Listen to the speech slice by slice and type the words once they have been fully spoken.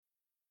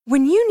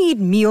When you need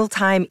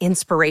mealtime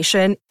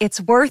inspiration,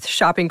 it's worth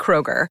shopping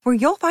Kroger, where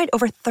you'll find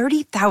over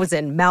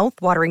 30,000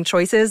 mouth-watering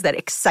choices that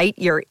excite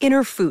your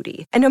inner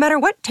foodie. And no matter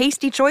what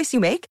tasty choice you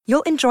make,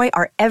 you'll enjoy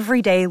our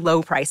everyday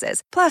low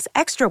prices, plus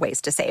extra ways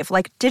to save,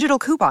 like digital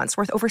coupons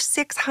worth over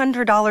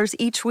 $600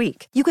 each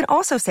week. You can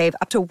also save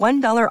up to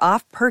 $1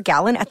 off per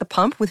gallon at the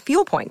pump with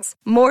fuel points.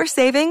 More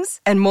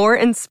savings and more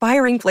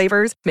inspiring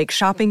flavors make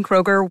shopping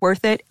Kroger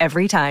worth it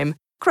every time.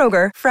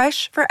 Kroger,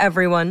 fresh for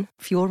everyone.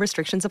 Fuel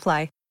restrictions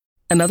apply.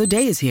 Another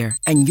day is here,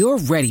 and you're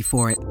ready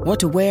for it. What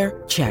to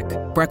wear? Check.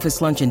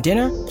 Breakfast, lunch, and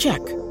dinner? Check.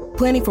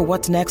 Planning for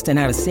what's next and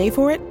how to save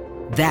for it?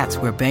 That's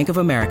where Bank of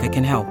America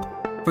can help.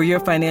 For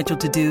your financial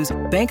to-dos,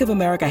 Bank of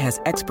America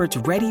has experts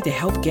ready to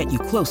help get you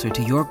closer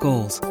to your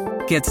goals.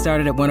 Get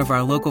started at one of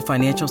our local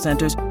financial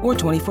centers or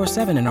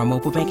 24/7 in our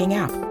mobile banking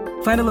app.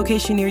 Find a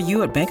location near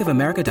you at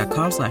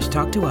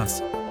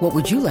bankofamerica.com/talktous. What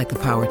would you like the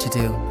power to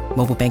do?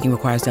 Mobile banking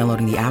requires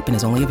downloading the app and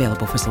is only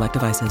available for select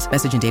devices.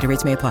 Message and data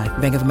rates may apply.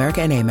 Bank of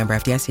America N.A., member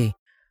FDIC.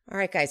 All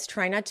right, guys,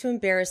 try not to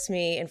embarrass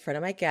me in front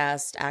of my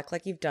guest. Act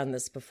like you've done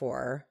this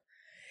before.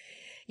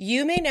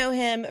 You may know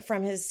him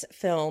from his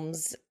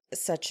films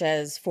such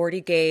as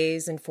 40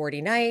 Gays and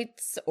 40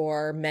 Nights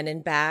or Men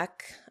in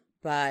Black,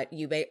 but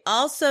you may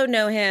also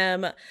know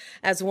him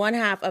as one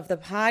half of the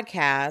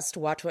podcast,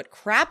 Watch What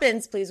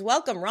Crappens. Please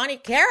welcome Ronnie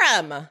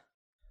Karam.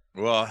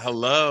 Well,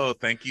 hello.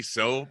 Thank you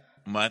so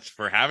much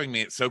for having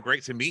me. It's so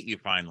great to meet you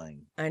finally.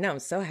 I know. I'm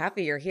so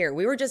happy you're here.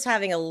 We were just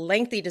having a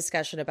lengthy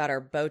discussion about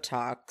our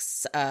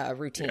Botox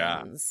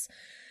routines.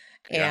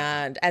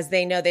 Yeah. And as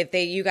they know,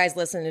 you guys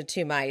listened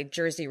to my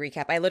Jersey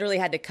recap. I literally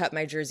had to cut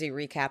my Jersey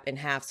recap in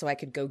half so I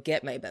could go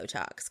get my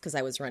Botox because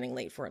I was running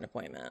late for an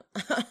appointment.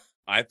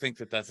 I think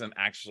that that's an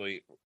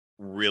actually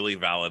really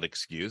valid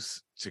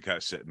excuse to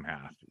cut shit in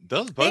half.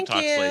 Those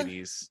Botox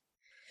ladies,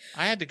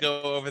 I had to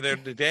go over there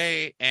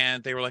today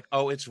and they were like,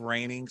 oh, it's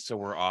raining, so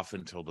we're off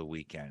until the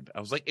weekend. I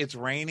was like, it's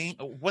raining?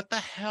 What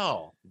the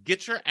hell?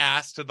 Get your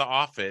ass to the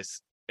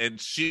office and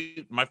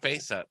shoot my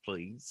face up,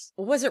 please.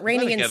 Was it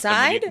raining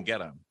inside? You can get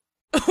them.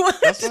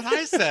 That's what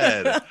I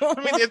said. I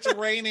mean, it's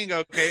raining,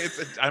 okay?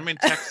 I'm in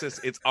Texas.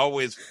 It's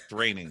always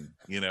raining,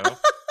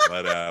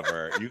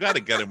 Whatever. You got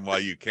to get them while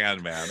you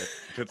can, man.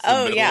 If it's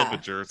the middle of a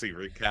Jersey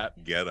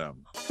recap, get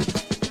them.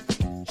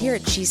 Here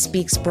at She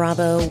Speaks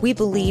Bravo, we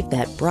believe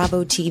that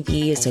Bravo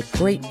TV is a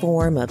great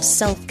form of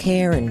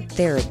self-care and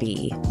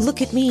therapy.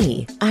 Look at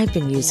me. I've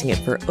been using it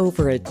for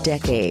over a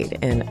decade,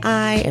 and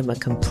I am a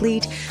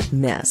complete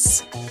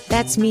mess.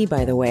 That's me,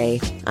 by the way.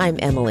 I'm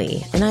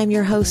Emily, and I'm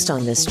your host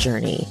on this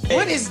journey.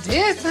 What is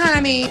this,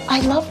 honey?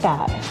 I love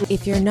that.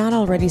 If you're not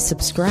already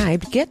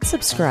subscribed, get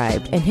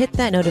subscribed and hit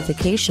that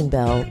notification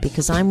bell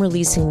because I'm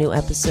releasing new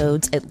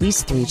episodes at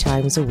least 3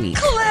 times a week.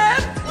 Clip!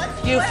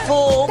 You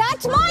fool!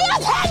 That's my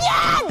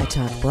opinion! I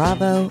talk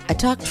Bravo, I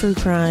talk true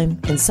crime,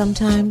 and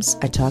sometimes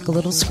I talk a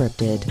little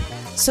scripted.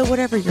 So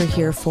whatever you're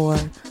here for,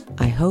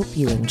 I hope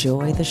you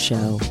enjoy the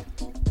show.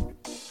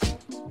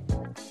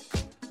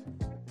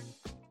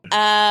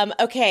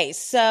 Okay,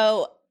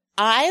 so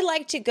I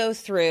like to go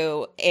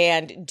through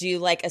and do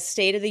like a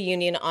State of the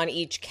Union on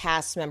each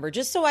cast member,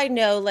 just so I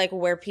know like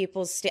where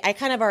people stand. I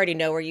kind of already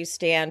know where you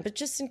stand, but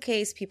just in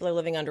case people are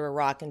living under a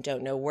rock and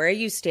don't know where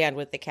you stand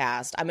with the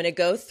cast, I'm going to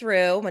go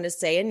through, I'm going to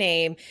say a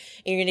name,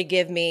 and you're going to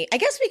give me, I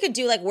guess we could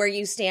do like where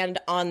you stand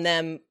on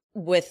them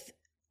with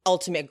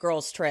Ultimate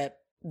Girls Trip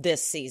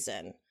this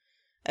season.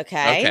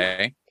 Okay?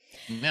 Okay.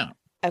 Yeah.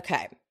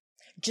 Okay.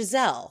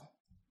 Giselle.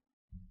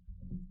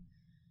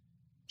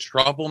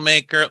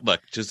 Troublemaker.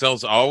 Look,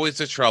 Giselle's always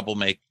a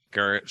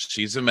troublemaker.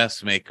 She's a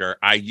mess maker.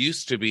 I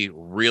used to be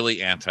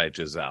really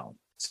anti-Giselle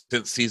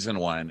since season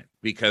 1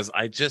 because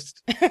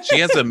she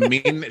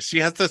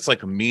has this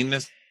like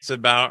meanness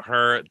about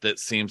her that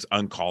seems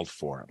uncalled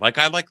for. Like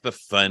I like the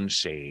fun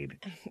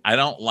shade. I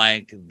don't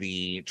like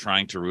the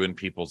trying to ruin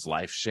people's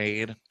life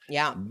shade.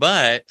 Yeah.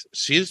 But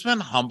she's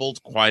been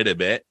humbled quite a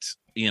bit,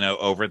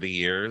 over the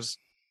years,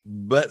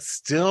 but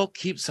still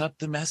keeps up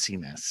the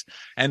messiness.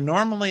 And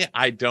normally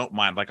I don't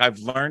mind. Like I've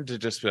learned to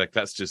just be like,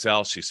 that's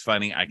Giselle. She's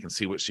funny. I can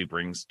see what she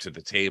brings to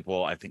the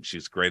table. I think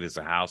she's great as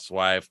a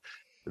housewife.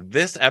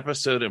 This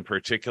episode in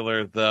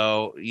particular,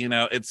 though,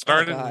 it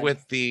started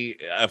with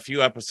a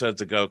few episodes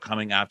ago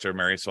coming after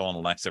Marisol and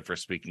Alexa for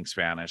speaking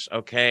Spanish.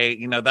 Okay,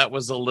 that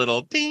was a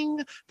little ding.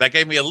 That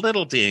gave me a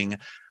little ding.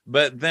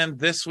 But then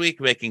this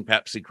week making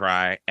Pepsi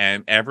cry,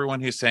 and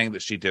everyone who's saying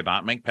that she did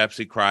not make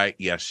Pepsi cry,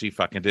 yes, she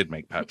fucking did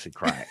make Pepsi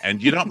cry.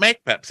 And you don't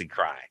make Pepsi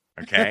cry,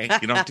 okay?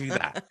 You don't do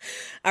that.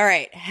 All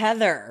right,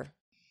 Heather,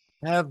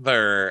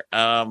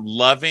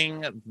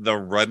 loving the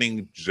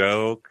running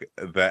joke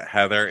that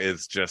Heather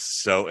is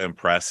just so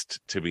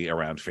impressed to be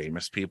around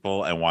famous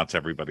people and wants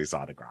everybody's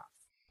autograph,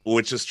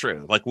 which is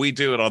true. Like we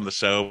do it on the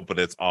show, but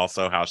it's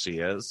also how she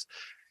is.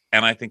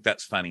 And I think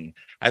that's funny.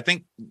 I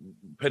think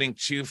putting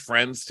 2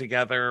 friends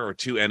together or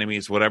 2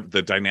 enemies, whatever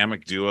the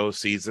dynamic duo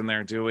season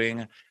they're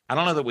doing, I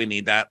don't know that we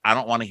need that. I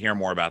don't want to hear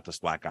more about this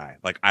black guy.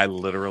 Like, I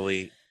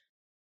literally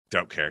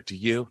don't care. Do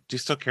you? Do you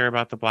still care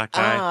about the black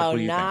guy? Oh,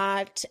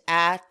 not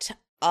at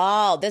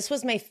Oh, this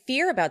was my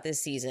fear about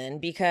this season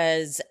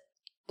because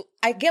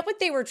I get what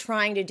they were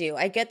trying to do.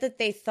 I get that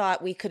they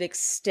thought we could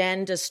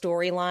extend a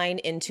storyline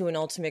into an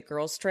Ultimate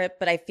Girls Trip,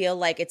 but I feel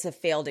like it's a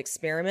failed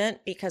experiment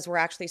because we're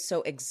actually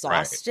so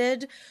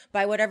exhausted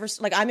by whatever.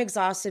 Like, I'm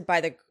exhausted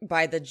by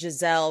the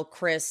Giselle,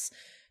 Chris,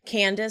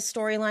 Candace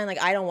storyline.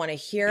 Like, I don't want to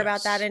hear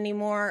about that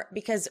anymore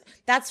because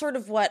that's sort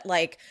of what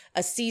like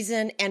a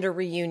season and a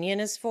reunion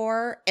is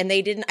for. And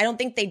I don't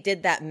think they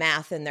did that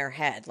math in their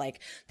head.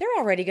 Like, they're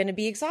already going to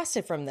be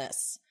exhausted from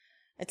this.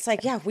 It's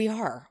like, yeah, we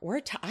are.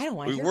 I don't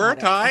want to hear We're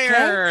about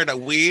tired. It,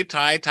 okay? We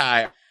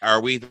tie.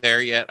 Are we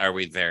there yet? Are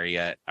we there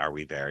yet? Are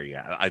we there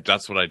yet?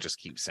 That's what I just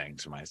keep saying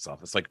to myself.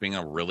 It's like being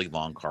a really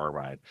long car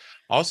ride.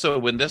 Also,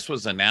 when this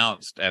was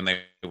announced and they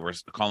were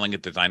calling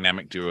it the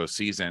Dynamic Duo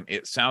season,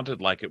 it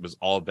sounded like it was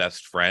all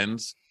best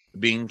friends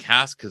being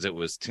cast because it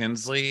was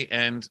Tinsley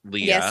and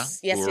Leah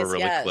who were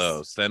really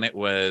close. Then it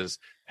was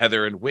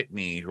Heather and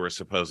Whitney who were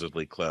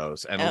supposedly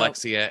close, and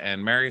Alexia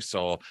and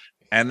Marisol.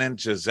 And then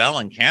Giselle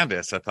and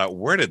Candace, I thought,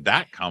 where did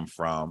that come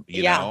from?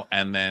 You know?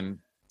 And then,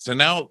 so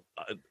now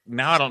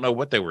I don't know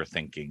what they were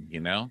thinking, you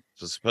know?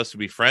 Is it supposed to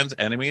be friends,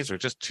 enemies, or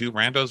just two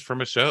randos from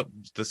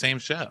the same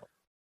show?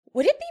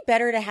 Would it be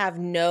better to have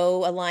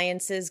no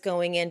alliances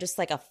going in, just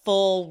like a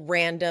full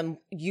random,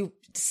 you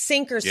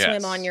sink or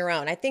swim on your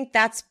own? I think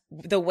that's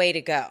the way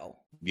to go.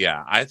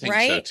 Yeah, I think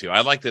so too.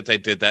 I like that they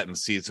did that in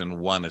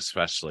season 1,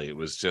 especially. It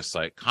was just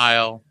like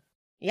Kyle.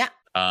 Yeah.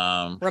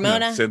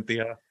 Ramona.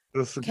 Cynthia.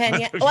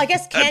 Kenya. Well, I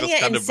guess Kenya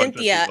and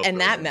Cynthia, and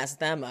that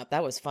messed them up.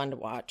 That was fun to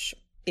watch.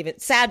 Even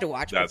sad to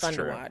watch, but fun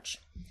to watch.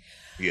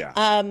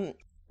 Yeah.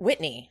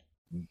 Whitney.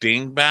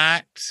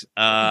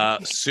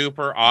 Dingbacked,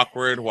 super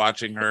awkward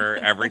watching her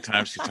every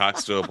time she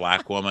talks to a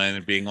black woman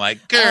and being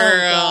like, girl,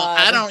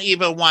 I don't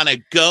even want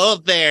to go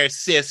there,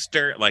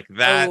 sister. Like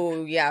that.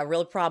 Oh, yeah.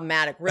 Real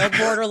problematic. Real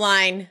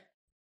borderline.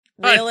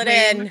 Reel it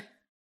in.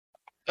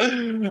 I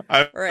mean,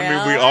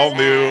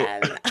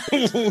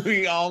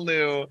 we all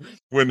knew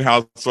when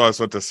Housewives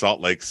went to Salt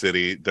Lake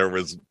City, there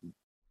was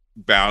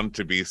bound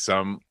to be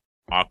some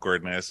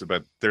awkwardness,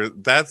 but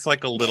that's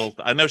like a little,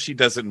 I know she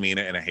doesn't mean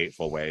it in a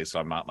hateful way, so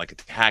I'm not like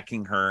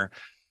attacking her,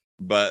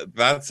 but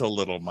that's a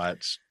little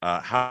much.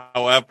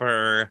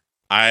 However,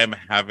 I'm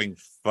having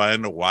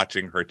fun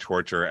watching her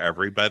torture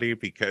everybody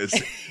because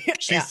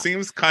she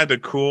seems kind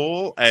of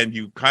cool and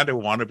you kind of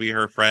want to be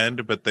her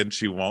friend, but then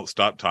she won't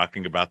stop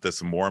talking about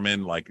this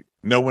Mormon. Like,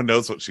 no one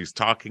knows what she's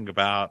talking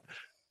about.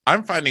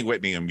 I'm finding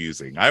Whitney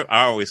amusing. I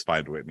always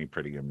find Whitney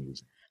pretty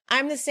amusing.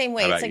 I'm the same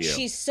way. It's like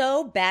she's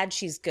so bad,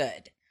 she's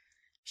good.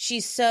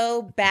 She's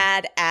so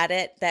bad at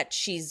it that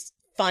she's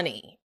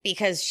funny.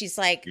 Because she's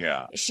like,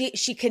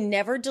 she can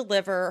never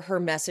deliver her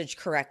message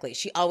correctly.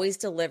 She always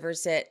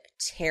delivers it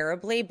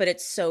terribly, but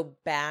it's so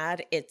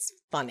bad, it's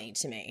funny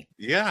to me.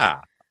 Yeah,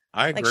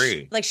 I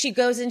agree. Like she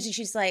goes into,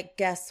 she's like,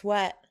 guess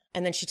what?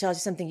 And then she tells you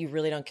something you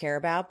really don't care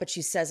about, but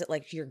she says it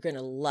like you're going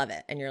to love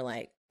it. And you're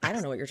like, I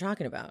don't know what you're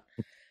talking about.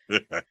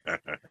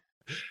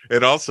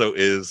 It also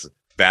is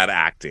bad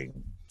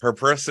acting. Her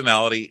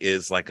personality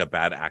is like a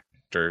bad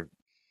actor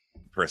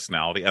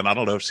personality, and I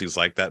don't know if she's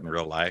like that in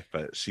real life,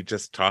 but she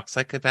just talks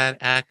like a bad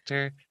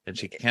actor and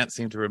she can't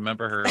seem to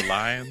remember her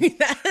lines.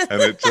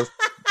 And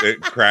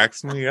it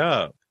cracks me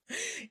up.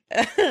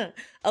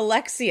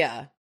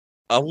 Alexia,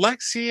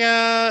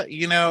 Alexia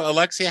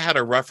had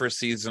a rougher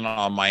season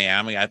on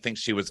Miami. I think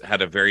she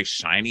had a very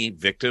shiny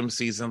victim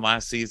season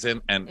last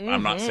season, and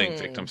I'm not saying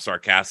victim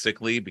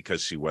sarcastically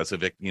because she was a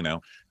victim.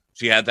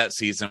 She had that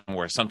season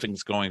where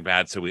something's going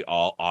bad, so we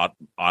all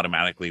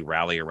automatically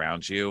rally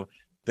around you.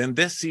 Then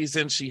this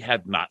season, she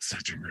had not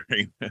such a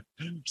great,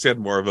 she had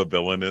more of a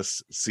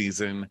villainous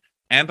season.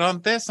 And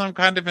on this, I'm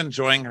kind of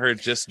enjoying her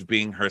just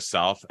being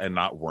herself and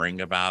not worrying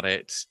about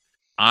it.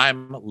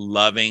 I'm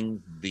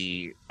loving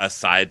the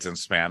asides in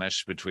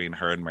Spanish between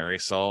her and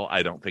Marisol.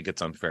 I don't think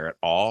it's unfair at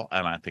all.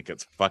 And I think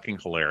it's fucking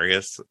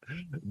hilarious.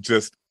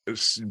 Just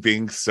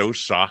being so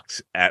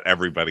shocked at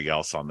everybody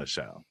else on the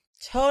show.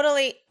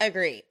 Totally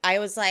agree. I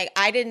was like,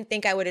 I didn't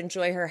think I would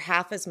enjoy her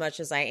half as much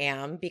as I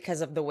am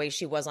because of the way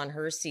she was on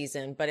her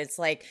season. But it's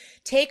like,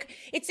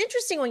 it's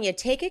interesting when you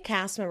take a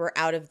cast member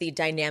out of the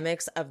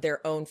dynamics of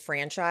their own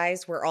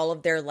franchise where all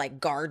of their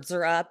like guards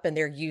are up and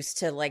they're used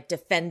to like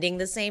defending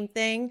the same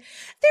thing.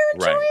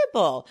 They're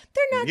enjoyable.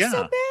 They're not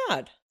so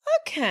bad.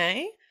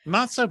 Okay.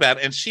 Not so bad.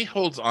 And she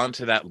holds on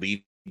to that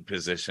lead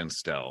position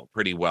still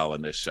pretty well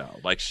in this show.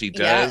 Like she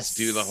does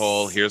do the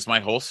whole, here's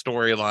my whole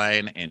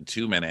storyline in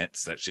 2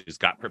 minutes that she's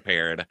got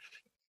prepared,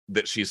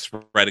 that she's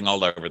spreading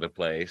all over the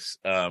place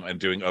and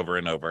doing over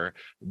and over.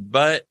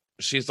 But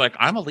she's like,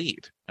 I'm a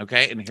lead.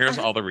 Okay. And here's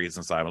all the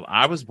reasons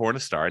I was born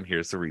a star. And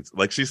here's the reason.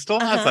 Like she still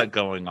has that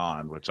going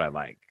on, which I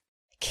like.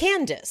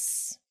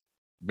 Candace.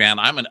 Man,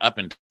 I'm an up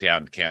and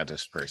down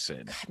Candace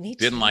person. God, me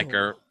too. Didn't like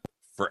her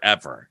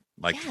forever.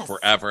 Like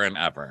forever and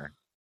ever.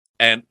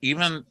 And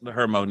even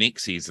her Monique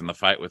season, the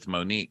fight with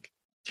Monique,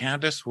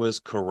 Candace was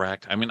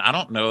correct. I mean, I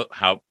don't know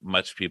how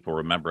much people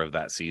remember of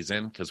that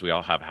season because we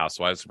all have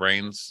Housewives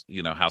brains,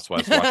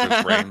 Housewives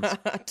watchers brains.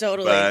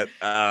 Totally.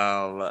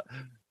 But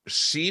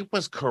she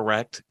was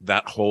correct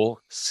that whole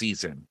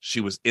season.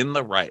 She was in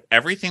the right.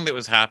 Everything that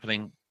was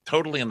happening,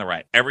 totally in the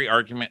right. Every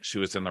argument, she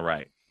was in the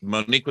right.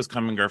 Monique was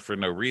coming to her for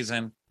no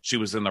reason. She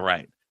was in the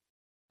right.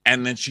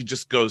 And then she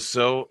just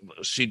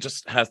she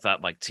just has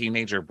that like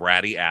teenager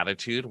bratty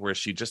attitude where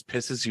she just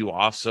pisses you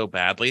off so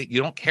badly.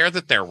 You don't care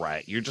that they're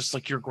right. You're just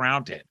like, you're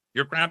grounded.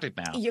 You're grounded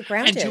now. You're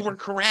grounded. And you were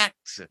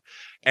correct.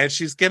 And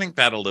she's getting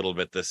that a little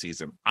bit this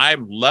season.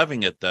 I'm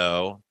loving it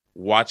though,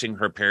 watching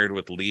her paired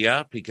with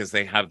Leah, because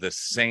they have the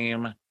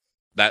same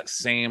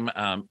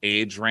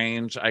age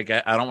range. I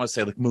don't want to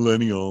say like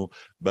millennial,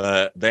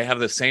 but they have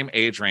the same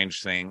age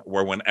range thing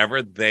where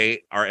whenever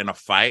they are in a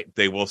fight,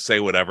 they will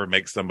say whatever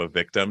makes them a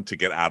victim to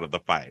get out of the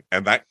fight.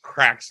 And that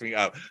cracks me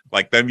up.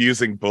 Like them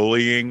using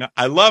bullying.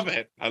 I love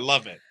it.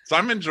 So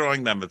I'm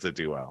enjoying them as a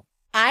duo.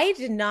 I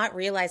did not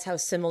realize how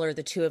similar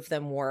the two of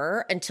them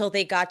were until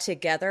they got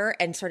together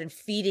and started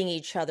feeding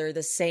each other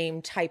the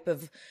same type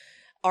of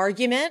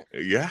argument.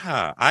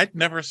 Yeah, I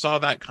never saw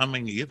that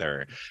coming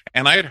either.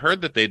 And I had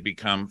heard that they'd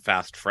become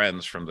fast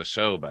friends from the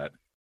show, but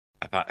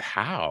I thought,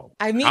 how?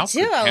 Me how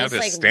too. I was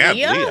like,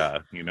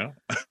 Leah, you know?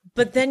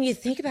 But then you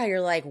think about it,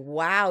 you're like,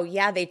 wow,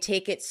 yeah, they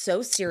take it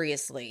so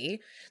seriously.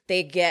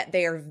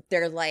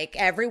 They're like,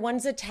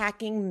 everyone's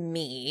attacking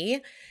me.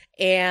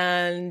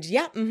 And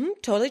yeah,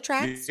 totally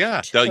tracks.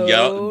 Yeah,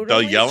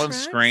 they'll yell and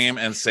scream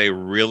and say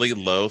really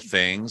low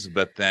things,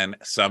 but then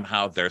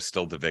somehow they're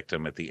still the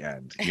victim at the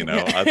end. You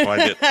know, I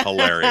find it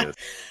hilarious.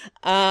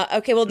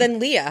 Okay, well then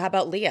Leah, how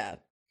about Leah?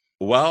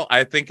 Well,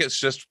 I think it's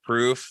just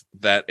proof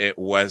that it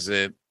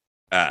wasn't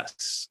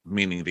us,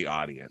 meaning the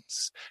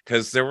audience.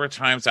 Because there were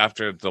times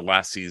after the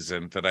last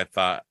season that I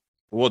thought,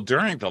 well,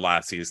 during the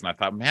last season, I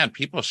thought, man,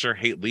 people sure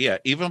hate Leah.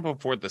 Even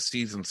before the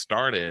season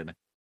started,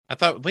 I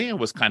thought Leah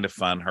was kind of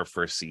fun her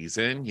first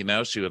season. You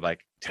know, she would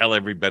like tell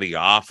everybody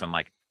off and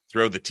like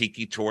throw the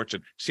tiki torch.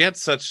 And she had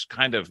such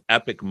kind of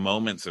epic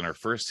moments in her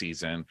first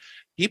season.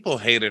 People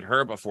hated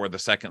her before the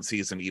second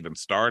season even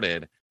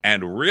started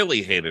and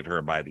really hated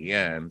her by the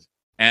end.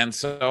 And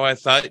so I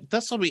thought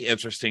this will be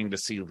interesting to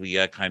see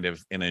Leah kind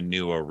of in a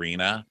new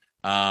arena.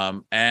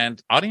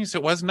 And audience,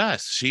 it wasn't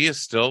us. She is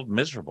still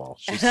miserable.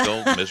 She's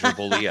still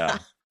miserable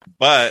Leah.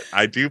 But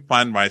I do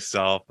find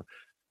myself,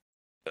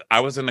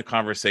 I was in a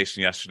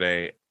conversation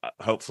yesterday.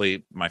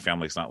 Hopefully my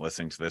family's not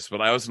listening to this,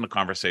 but I was in a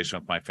conversation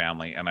with my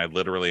family and I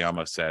literally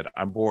almost said,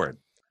 I'm bored.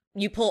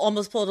 You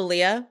almost pulled a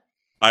Leah?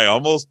 I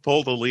almost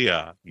pulled a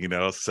Leah, you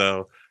know,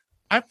 so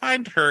I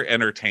find her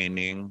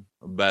entertaining,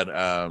 but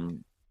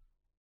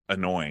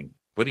annoying.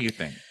 What do you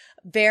think?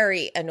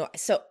 Very annoying.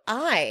 So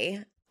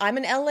I'm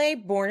an LA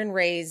born and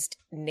raised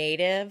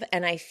native,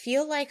 and I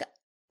feel like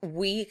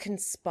we can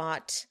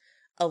spot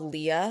a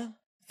Leah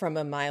from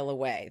a mile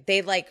away.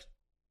 They like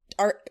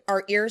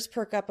our ears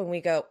perk up and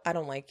we go, I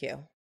don't like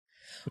you.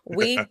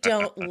 We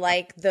don't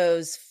like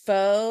those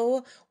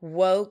faux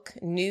woke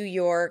New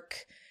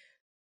York,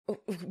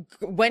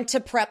 went to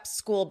prep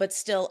school but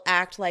still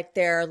act like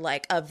they're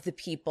like of the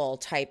people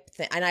type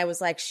thing. And I was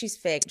like, she's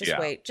fake.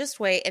 Just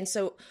wait. And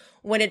so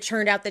when it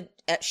turned out that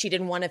she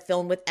didn't want to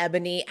film with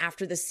Ebony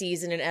after the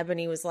season and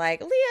Ebony was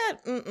like,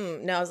 Leah,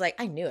 no, I was like,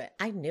 I knew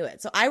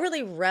it. So I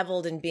really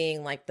reveled in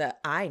being like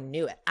I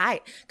knew it.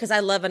 Because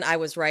I love an I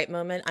was right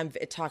moment. I'm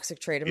a toxic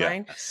trait of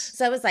mine.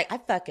 So I was like, I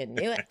fucking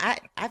knew it.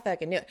 I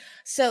fucking knew it.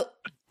 So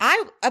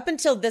I, up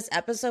until this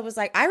episode, was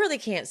like, I really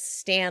can't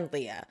stand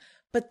Leah.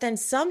 But then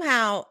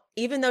somehow,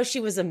 even though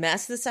she was a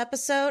mess this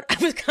episode, I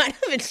was kind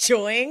of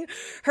enjoying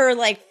her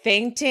like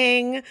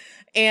fainting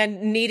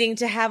and needing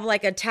to have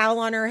like a towel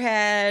on her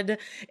head,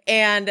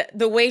 and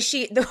the way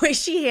she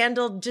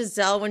handled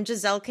Giselle when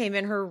Giselle came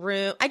in her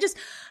room. I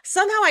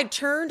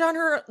turned on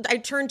her. I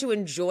turned to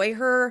enjoy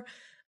her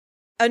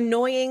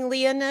annoying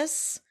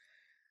Leah-ness.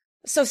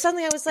 So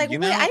suddenly I was like,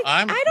 wait,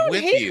 I don't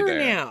hate her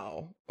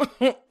now.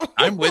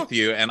 I'm with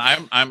you, and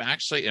I'm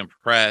actually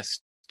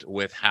impressed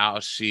with how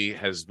she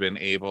has been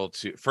able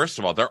to, first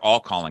of all, they're all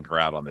calling her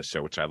out on this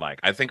show, which I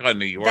like. I think on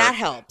New York, that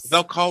helps.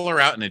 They'll call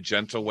her out in a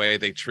gentle way.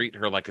 They treat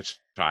her like a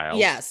child.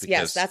 Yes,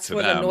 that's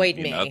what annoyed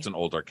me. It's an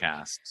older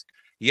cast.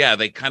 Yeah,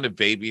 they kind of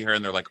baby her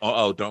and they're like,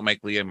 oh, don't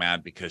make Leah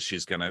mad because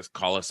she's going to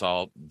call us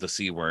all the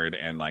C word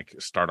and like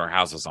start our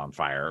houses on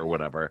fire or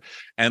whatever.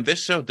 And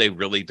this show, they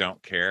really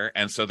don't care.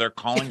 And so they're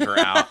calling her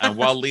out. And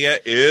while Leah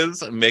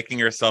is making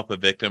herself a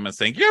victim and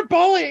saying, you're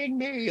bullying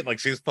me, like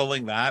she's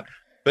pulling that,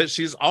 but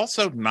she's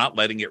also not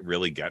letting it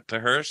really get to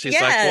her. She's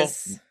like, well,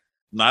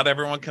 not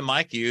everyone can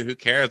like you. Who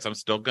cares? I'm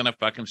still going to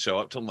fucking show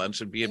up to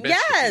lunch and be a bitch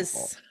to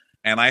people.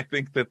 And I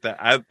think that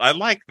I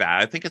like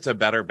that. I think it's a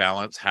better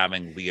balance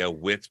having Leah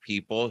with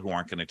people who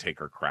aren't going to take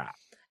her crap.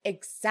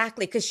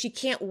 Exactly, because she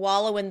can't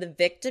wallow in the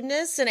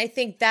victimness. And I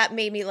think that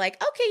made me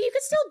like, okay, you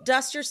can still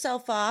dust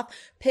yourself off,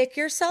 pick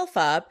yourself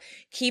up,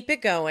 keep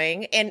it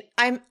going. And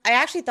I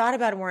actually thought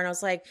about it more and I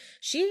was like,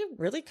 she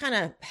really kind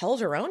of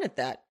held her own at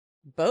that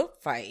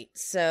boat fight.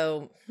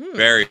 So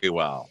very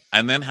well.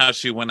 And then how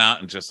she went out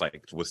and just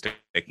like was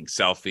taking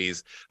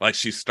selfies, like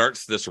she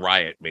starts this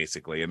riot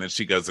basically, and then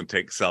she goes and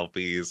takes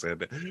selfies,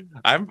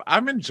 and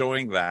I'm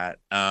enjoying that.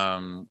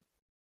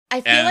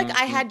 I feel like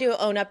I had to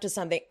own up to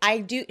something.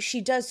 She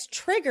does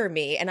trigger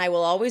me, and I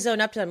will always own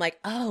up to it. I'm like,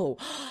 oh,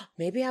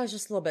 maybe I was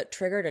just a little bit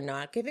triggered and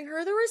not giving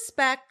her the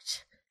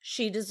respect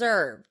she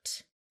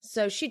deserved.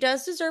 So she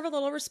does deserve a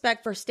little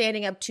respect for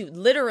standing up to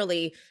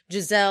literally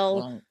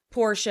Giselle,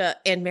 Portia,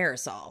 and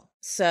Marisol.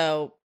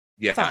 So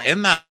yeah, fine.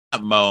 In that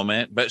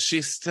moment, but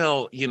she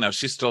still,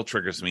 she still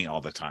triggers me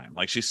all the time.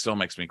 Like, she still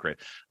makes me crazy.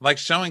 Like,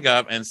 showing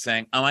up and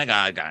saying, oh my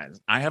God,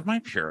 guys, I have my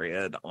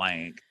period.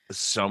 Like,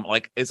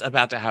 it's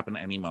about to happen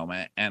any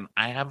moment. And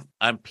I'm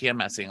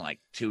PMSing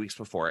like 2 weeks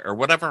before, or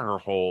whatever her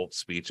whole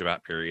speech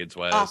about periods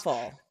was.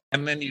 Awful.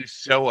 And then you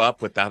show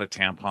up without a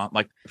tampon.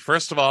 Like,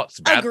 first of all, it's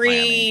bad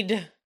Agreed.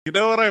 planning. You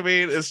know what I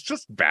mean? It's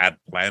just bad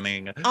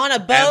planning. On a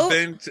boat?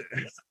 And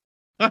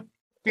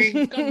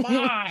then come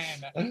on.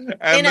 And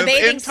in a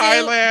bathing suit?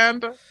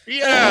 Thailand.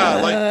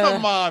 Yeah, like,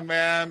 come on,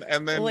 man.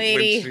 And then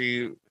lady. when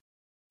she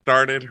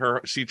started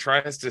she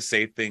tries to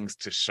say things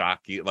to shock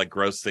you, like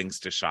gross things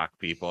to shock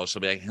people.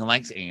 She'll be like, he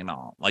likes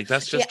anal. Like,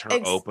 that's just her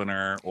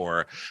opener.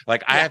 Or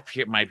like, I have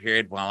my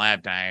period while I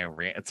have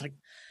diarrhea. It's like,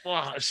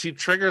 she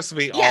triggers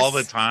me all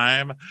the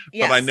time.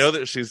 Yes. But I know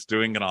that she's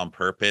doing it on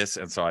purpose.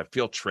 And so I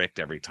feel tricked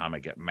every time I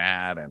get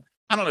mad. And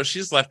I don't know.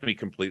 She's left me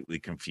completely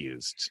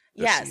confused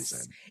this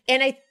season.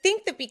 And I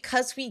think that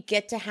because we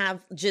get to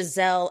have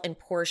Giselle and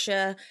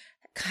Portia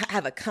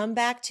have a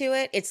comeback to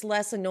it, it's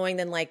less annoying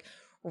than like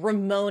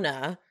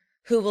Ramona,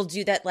 who will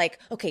do that, like,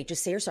 okay,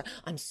 just say you're sorry.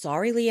 I'm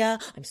sorry, Leah.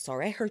 I'm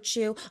sorry I hurt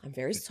you. I'm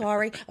very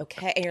sorry.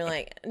 Okay. And you're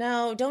like,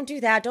 no, don't do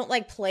that. Don't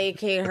like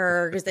placate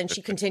her, because then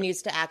she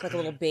continues to act like a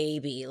little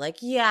baby. Like,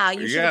 yeah,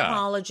 you should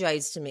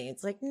apologize to me.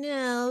 It's like,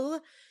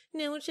 no,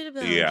 it should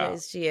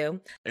apologize to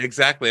you.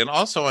 Exactly. And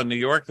also in New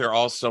York, they're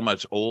all so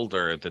much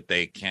older that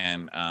they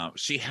can,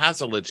 she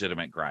has a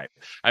legitimate gripe.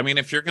 I mean,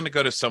 if you're going to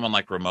go to someone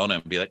like Ramona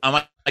and be like, oh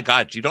my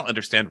God, you don't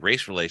understand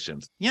race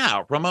relations.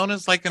 Yeah,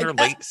 Ramona's like in her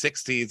late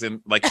 60s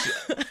and like,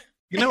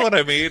 you know what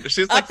I mean?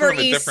 She's like Upper from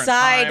a East different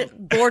Side, time.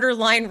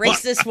 Borderline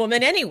racist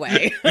woman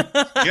anyway.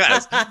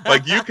 Yes.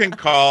 Like, you can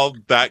call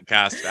that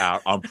cast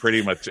out on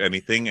pretty much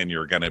anything and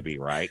you're going to be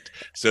right.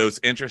 So it's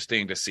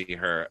interesting to see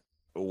her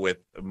with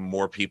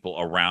more people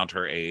around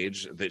her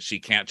age that she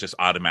can't just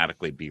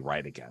automatically be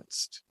right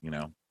against,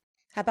 How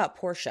about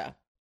Portia?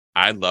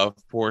 I love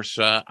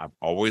Portia. I've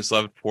always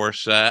loved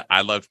Portia.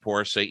 I loved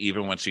Portia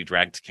even when she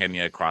dragged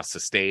Kenya across the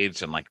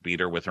stage and like beat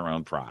her with her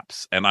own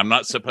props. And I'm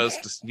not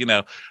supposed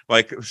to,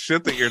 like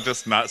shit that you're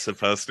just not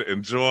supposed to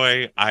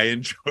enjoy. I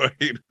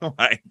enjoyed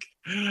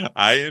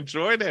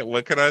it.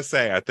 What can I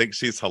say? I think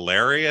she's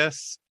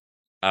hilarious.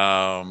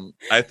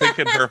 I think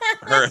in her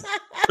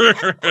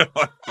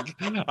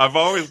I've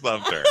always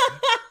loved her.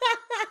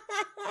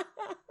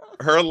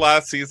 Her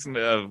last season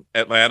of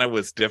Atlanta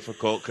was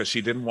difficult because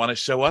she didn't want to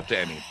show up to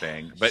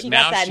anything. But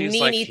now she's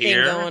like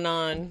here. Thing going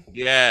on.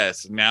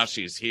 Yes, now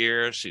she's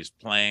here. She's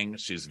playing.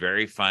 She's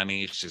very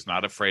funny. She's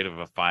not afraid of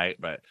a fight,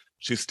 but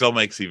she still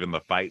makes even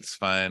the fights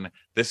fun.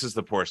 This is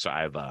the Portia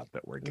I love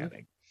that we're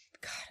getting.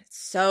 God, it's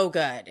so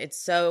good. It's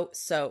so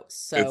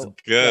it's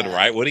good,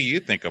 right? What do you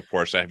think of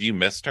Portia? Have you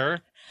missed her?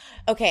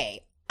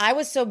 Okay, I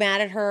was so mad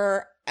at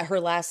her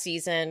last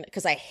season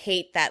because I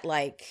hate that,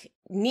 like,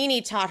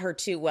 Nene taught her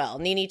too well.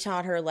 Nene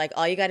taught her, like,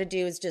 all you got to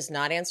do is just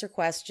not answer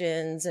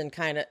questions and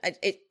kind of,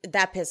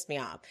 that pissed me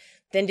off.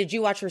 Then did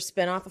you watch her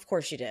spinoff? Of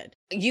course you did.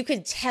 You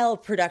could tell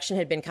production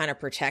had been kind of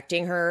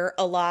protecting her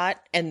a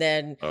lot. And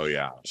then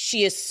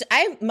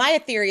my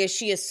theory is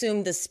she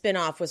assumed the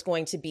spinoff was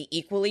going to be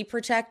equally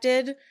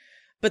protected.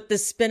 But the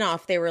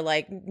spinoff, they were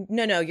like,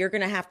 no, you're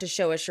going to have to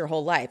show us your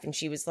whole life. And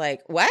she was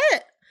like,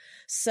 what?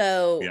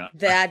 So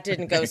that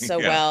didn't go so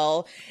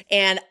well.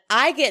 And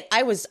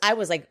I was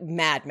like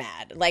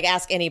mad. Like,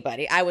 ask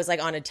anybody. I was like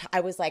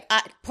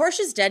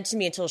Portia's dead to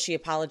me until she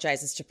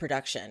apologizes to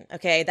production.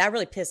 Okay. That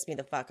really pissed me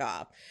the fuck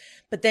off.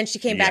 But then she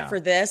came back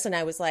for this and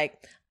I was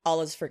like,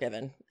 all is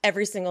forgiven.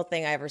 Every single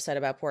thing I ever said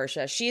about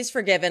Portia, she's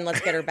forgiven. Let's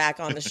get her back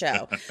on the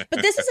show.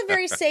 But this is a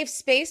very safe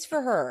space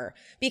for her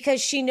because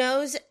she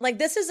knows, like,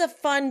 this is a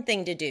fun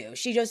thing to do.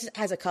 She just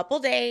has a couple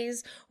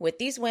days with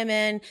these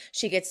women.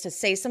 She gets to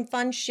say some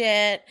fun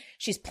shit.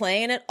 She's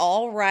playing it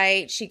all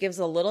right. She gives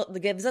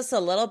us a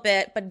little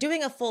bit, but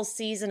doing a full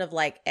season of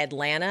like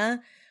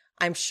Atlanta,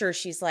 I'm sure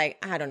she's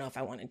like, I don't know if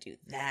I want to do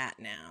that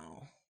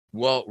now.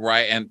 Well,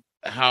 right. And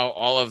how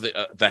all of the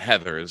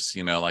Heathers,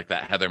 like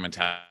that Heather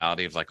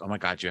mentality of like, oh my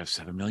God, you have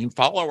 7 million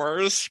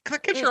followers. Can I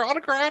get your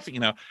autograph?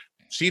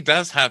 She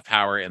does have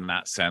power in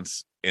that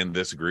sense in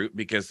this group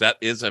because that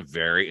is a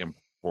very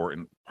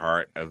important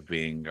part of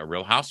being a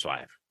Real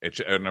Housewife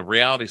and a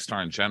reality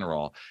star in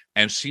general.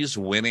 And she's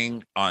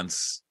winning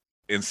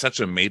in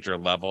such a major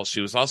level. She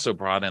was also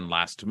brought in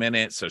last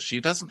minute. So she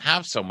doesn't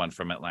have someone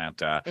from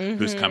Atlanta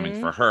who's coming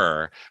for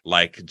her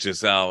like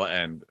Giselle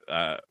and,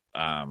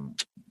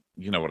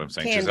 you know what I'm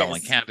saying? Candace. Giselle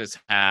and Candace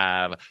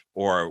have,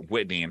 or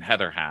Whitney and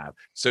Heather have.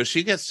 So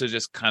she gets to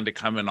just kind of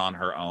come in on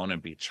her own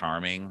and be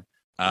charming.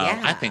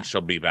 I think she'll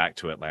be back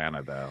to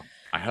Atlanta, though.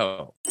 I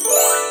hope.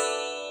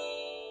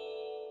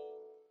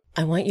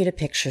 I want you to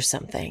picture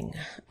something.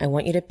 I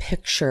want you to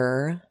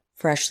picture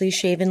freshly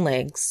shaven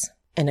legs,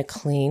 and a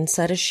clean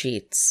set of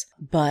sheets,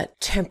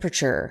 but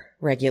temperature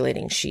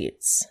regulating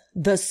sheets.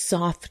 The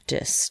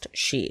softest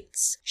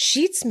sheets.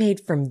 Sheets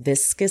made from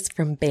viscose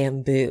from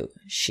bamboo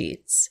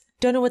sheets.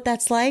 Don't know what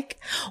that's like?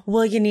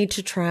 Well, you need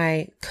to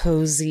try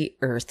Cozy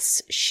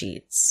Earth's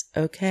sheets,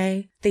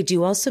 okay? They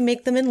do also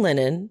make them in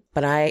linen,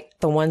 but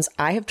the ones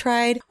I have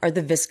tried are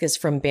the viscose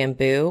from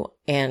bamboo,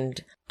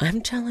 and I'm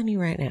telling you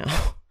right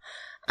now,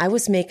 I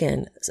was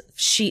making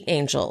sheet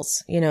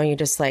angels. You know, you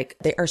just like,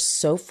 they are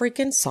so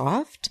freaking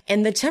soft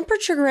and the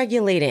temperature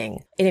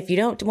regulating. And if you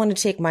don't want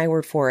to take my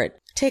word for it,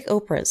 take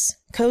Oprah's.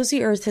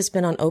 Cozy Earth has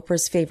been on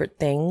Oprah's favorite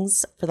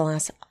things for the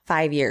last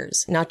 5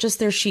 years. Not just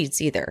their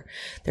sheets either.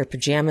 Their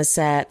pajama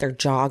set, their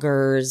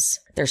joggers,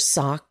 their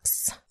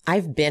socks.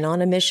 I've been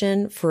on a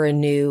mission for a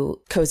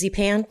new cozy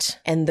pant,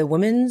 and the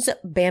women's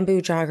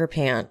bamboo jogger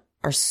pant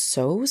are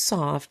so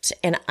soft.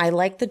 And I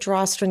like the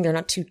drawstring. They're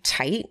not too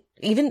tight.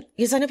 Even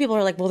because I know people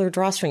are like, well, they're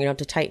drawstring, you don't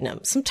have to tighten them.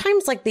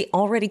 Sometimes like they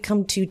already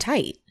come too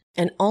tight.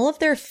 And all of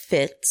their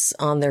fits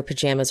on their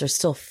pajamas are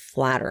still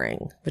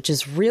flattering, which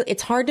is real.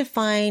 It's hard to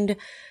find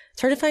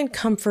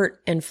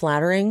comfort and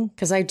flattering,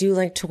 because I do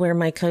like to wear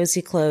my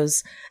cozy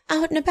clothes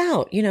out and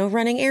about, you know,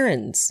 running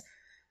errands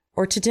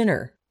or to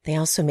dinner. They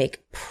also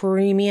make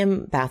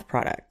premium bath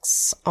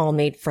products, all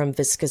made from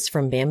viscose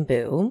from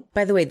bamboo.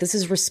 By the way, this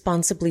is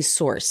responsibly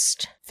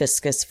sourced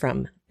viscose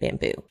from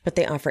bamboo, but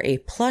they offer a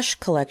plush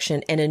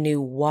collection and a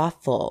new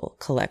waffle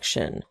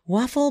collection.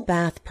 Waffle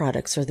bath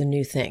products are the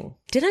new thing.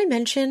 Did I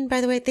mention, by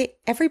the way,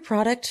 every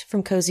product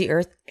from Cozy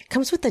Earth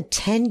comes with a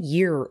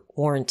 10-year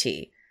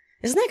warranty.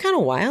 Isn't that kind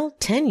of wild?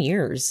 10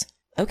 years.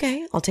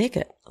 Okay, I'll take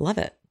it. Love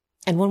it.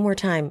 And one more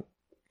time,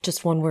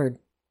 just one word,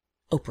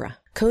 Oprah.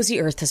 Cozy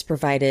Earth has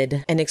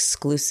provided an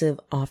exclusive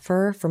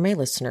offer for my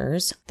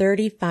listeners,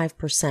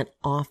 35%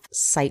 off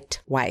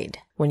site-wide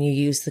when you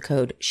use the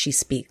code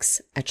SHESPEAKS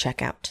at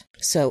checkout.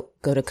 So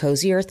go to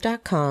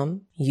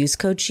CozyEarth.com, use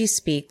code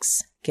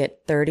SHESPEAKS,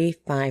 get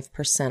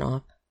 35%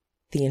 off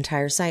the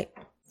entire site.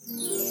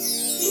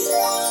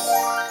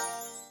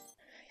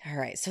 All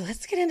right, so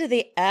let's get into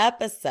the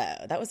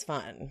episode. That was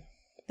fun.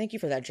 Thank you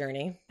for that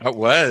journey. It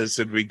was.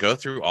 Did we go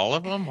through all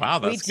of them? Wow,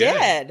 that's good. We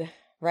did.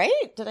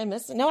 Right? Did I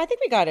miss it? No, I think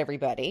we got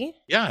everybody.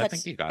 Yeah, I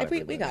think you got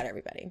everybody. We got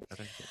everybody.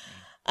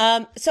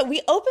 So we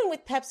open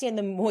with Pepsi and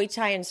the Muay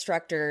Thai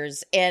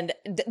instructors, and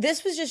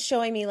this was just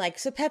showing me like,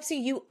 so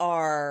Pepsi, you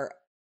are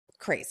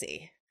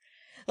crazy.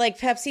 Like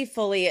Pepsi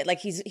fully, like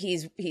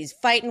he's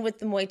fighting with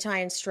the Muay Thai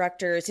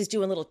instructors. He's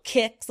doing little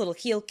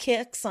heel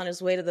kicks on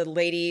his way to the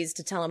ladies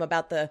to tell them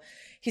about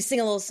he's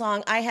singing a little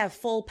song, I Have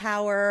Full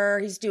Power.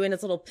 He's doing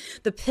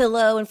the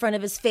pillow in front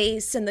of his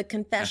face in the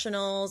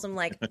confessionals. I'm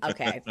like,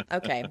 okay,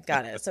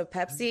 got it. So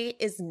Pepsi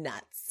is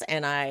nuts,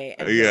 and I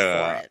am here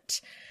for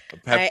it.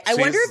 I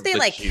wonder if they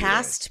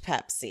cast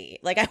Pepsi.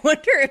 Like, I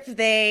wonder if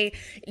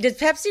did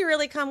Pepsi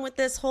really come with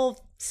this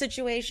whole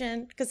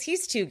situation? Because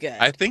he's too good.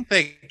 I think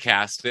they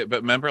cast it,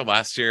 but remember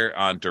last year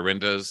on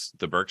Dorinda's,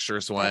 the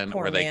Berkshires one,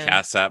 where they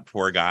cast that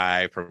poor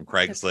guy from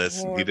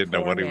Craigslist and he didn't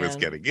know what he was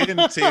getting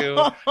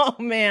into. Oh,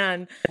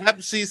 man.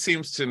 Pepsi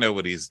seems to know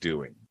what he's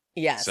doing.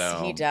 Yes,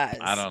 so, he does.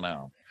 I don't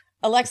know.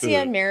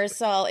 Alexia and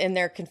Marisol in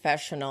their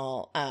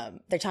confessional,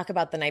 they talk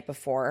about the night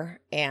before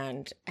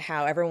and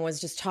how everyone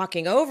was just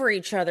talking over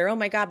each other. Oh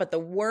my God, but the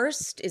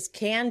worst is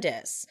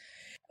Candace.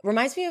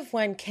 Reminds me of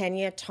when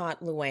Kenya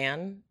taught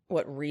Luann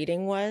what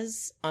reading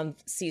was on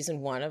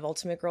season 1 of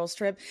Ultimate Girls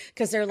Trip.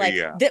 Because they're like,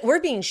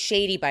 we're being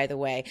shady, by the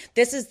way.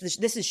 This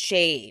is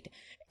shade.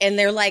 And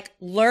they're like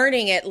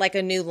learning it like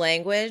a new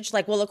language.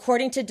 Like, well,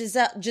 according to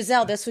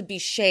Giselle, this would be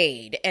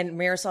shade. And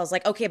Marisol's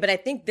like, okay, but I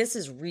think this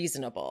is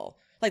reasonable.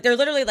 Like, they're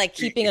literally like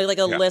keeping a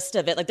list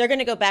of it. Like, they're going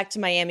to go back to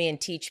Miami and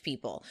teach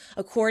people.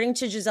 According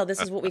to Giselle, this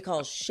is what we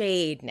call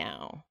shade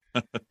now.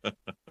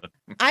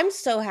 I'm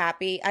so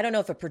happy. I don't know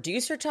if a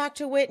producer talked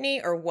to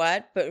Whitney or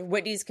what, but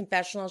Whitney's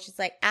confessional, she's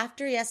like,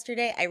 after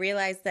yesterday, I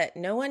realized that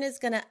no one is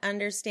going to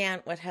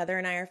understand what Heather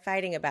and I are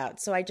fighting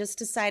about. So I just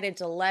decided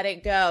to let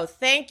it go.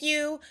 Thank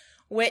you,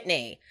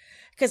 Whitney.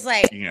 Because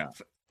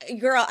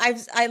girl,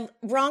 I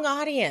wrong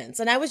audience.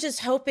 And I was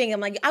just hoping,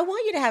 I'm like, I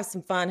want you to have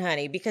some fun,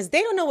 honey, because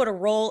they don't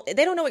know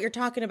they don't know what you're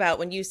talking about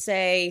when you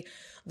say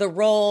the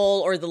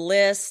role or the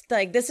list.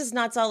 Like, this is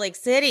not Salt Lake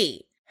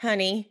City,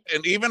 honey.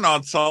 And even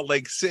on Salt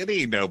Lake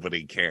City,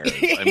 nobody cares.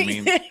 I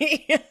mean,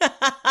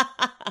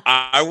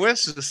 I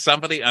wish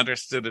somebody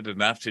understood it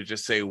enough to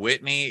just say,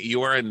 Whitney,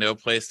 you are in no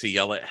place to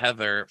yell at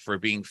Heather for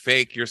being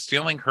fake. You're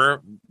stealing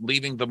her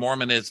leaving the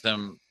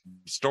Mormonism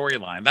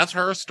storyline. That's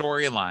her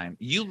storyline.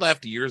 You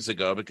left years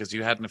ago because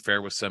you had an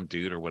affair with some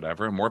dude or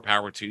whatever, and more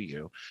power to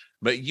you.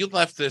 but you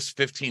left this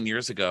 15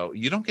 years ago.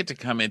 You don't get to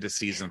come into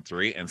season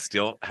 3 and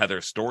steal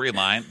Heather's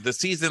storyline, the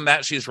season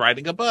that she's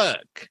writing a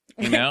book.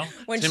 You know,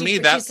 when to me,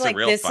 that's she's like, the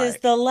real this fight. is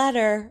the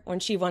letter. When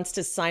she wants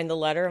to sign the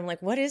letter, I'm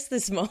like, what is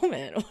this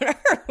moment? What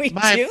are we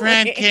My doing?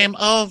 friend came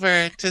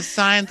over to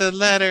sign the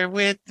letter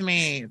with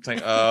me. It's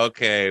like, oh,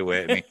 okay,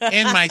 Whitney,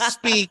 in my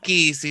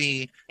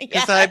speakeasy,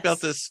 because I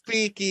built a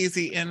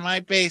speakeasy in my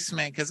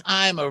basement because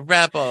I'm a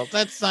rebel.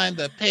 Let's sign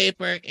the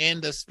paper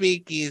in the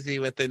speakeasy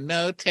with the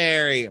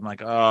notary. I'm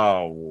like,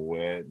 oh,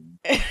 Whitney.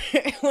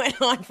 It went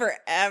on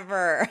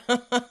forever.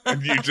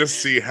 And you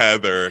just see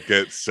Heather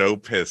get so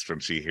pissed when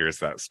she hears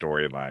that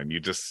storyline. You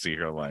just see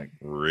her like,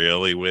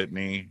 really,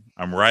 Whitney?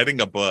 I'm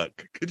writing a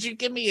book. Could you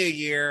give me a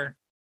year?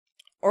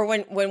 Or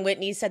when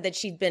Whitney said that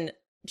she'd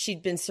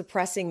been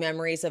suppressing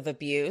memories of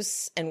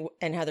abuse, and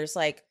Heather's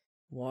like,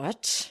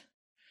 what?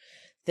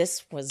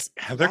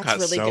 Heather got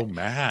really so good.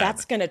 mad.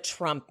 That's gonna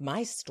trump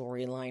my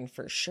storyline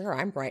for sure.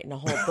 I'm writing a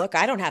whole book.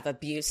 I don't have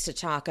abuse to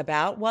talk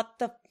about. What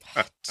the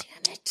damn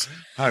it.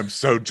 I'm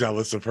so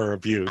jealous of her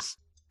abuse.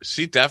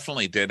 She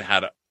definitely did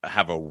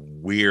have a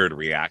weird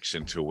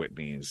reaction to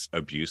Whitney's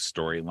abuse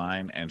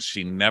storyline, and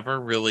she never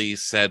really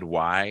said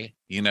why,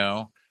 you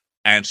know,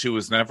 and she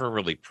was never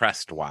really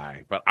pressed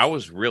why. But I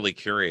was really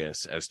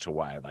curious as to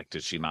why. Like,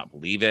 did she not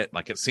believe it?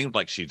 Like, it seemed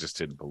like she just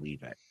didn't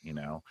believe it, you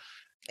know?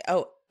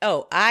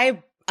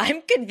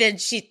 I'm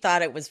convinced she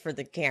thought it was for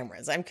the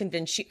cameras. I'm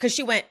convinced because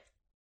she went,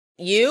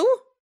 you?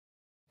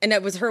 And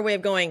that was her way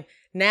of going,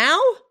 now?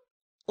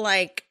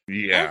 Like,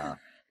 yeah.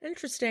 Oh,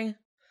 interesting.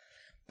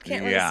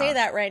 Can't really say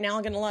that right now.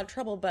 I'll get in a lot of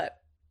trouble, but.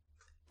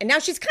 And now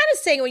she's kind of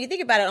saying, when you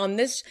think about it, on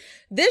this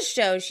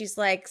show, she's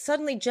like,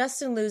 suddenly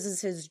Justin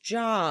loses his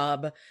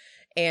job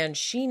and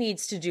she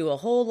needs to do a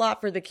whole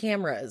lot for the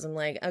cameras. I'm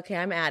like, okay,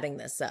 I'm adding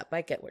this up.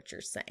 I get what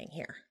you're saying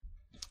here.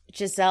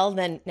 Giselle,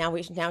 then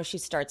now she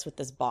starts with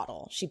this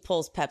bottle. She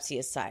pulls Pepsi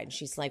aside.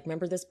 She's like,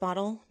 remember this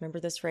bottle? Remember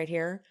this right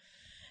here?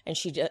 And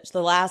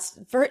the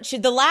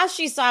last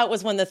she saw it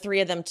was when the three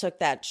of them took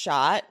that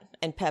shot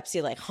and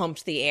Pepsi like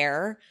humped the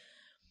air.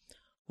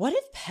 What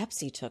if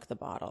Pepsi took the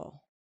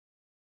bottle?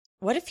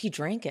 What if he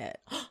drank it?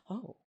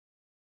 Oh,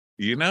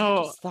 you know,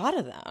 I just thought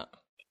of that.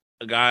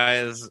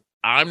 Guys,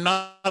 I'm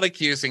not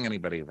accusing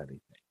anybody of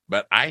anything,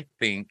 but I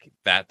think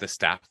that the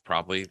staff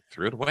probably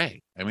threw it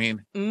away. I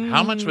mean,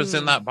 how much was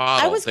in that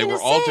bottle? I was going to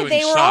say,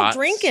 they were all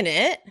drinking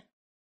it.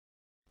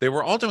 They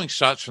were all doing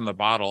shots from the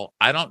bottle.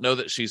 I don't know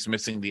that she's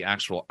missing the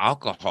actual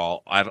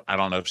alcohol. I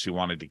don't know if she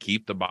wanted to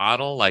keep the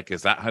bottle. Like,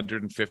 is that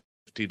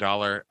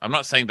 $150? I'm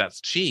not saying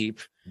that's cheap,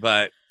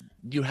 but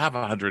you have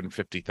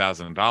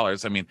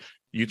 $150,000. I mean,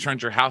 you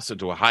turned your house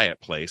into a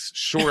Hyatt place.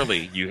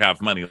 Surely you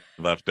have money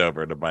left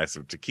over to buy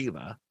some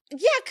tequila.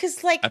 Yeah,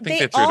 because like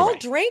they all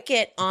drank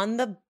it on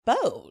the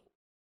boat.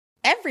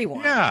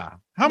 Everyone. Yeah.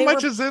 How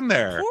much is in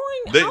there?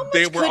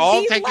 They were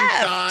all taking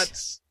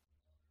shots.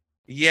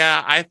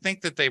 Yeah, I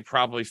think that they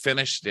probably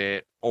finished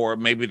it, or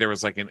maybe there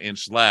was like an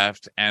inch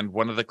left, and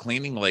one of the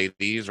cleaning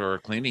ladies or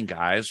cleaning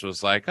guys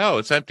was like, oh,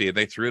 it's empty, and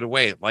they threw it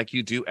away like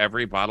you do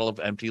every bottle of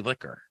empty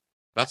liquor.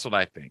 That's what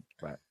I think,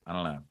 but I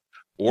don't know.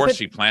 Or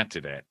she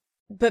planted it.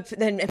 But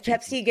then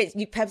Pepsi,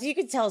 you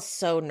could tell, is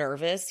so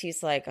nervous.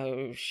 He's like,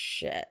 oh,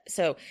 shit.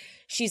 So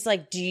she's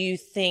like, do you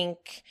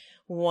think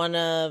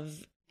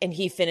and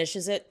he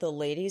finishes it, the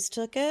ladies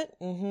took it?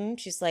 Mm-hmm.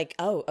 She's like,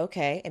 oh,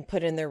 okay. And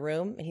put it in their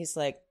room. And he's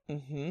like,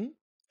 mm-hmm,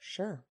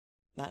 sure.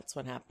 That's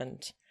what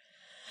happened.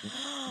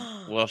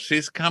 Well,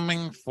 she's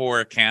coming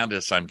for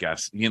Candace, I'm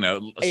guessing. You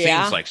know,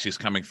 seems like she's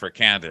coming for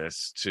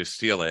Candace to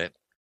steal it.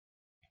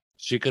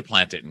 She could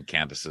plant it in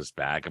Candace's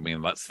bag. I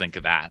mean, let's think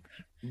of that.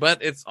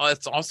 But it's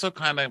also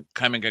kind of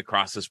coming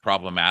across as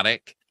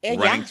problematic.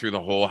 Running through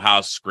the whole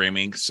house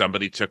screaming,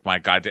 somebody took my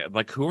goddamn.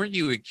 Like, who are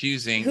you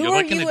accusing? You're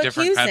like in a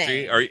different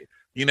country.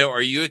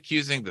 Are you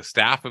accusing the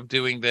staff of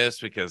doing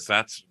this? Because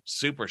that's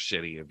super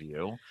shitty of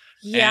you.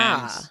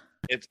 Yeah. And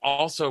it's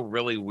also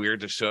really weird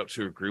to show up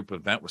to a group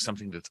event with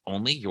something that's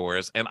only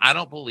yours. And I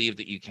don't believe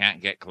that you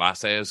can't get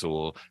Clase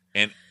Azul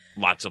in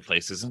lots of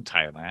places in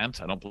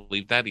Thailand. I don't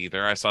believe that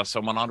either. I saw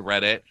someone on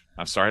Reddit.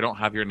 I'm sorry I don't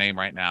have your name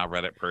right now,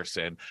 Reddit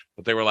person.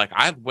 But they were like,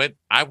 I went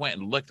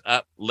and looked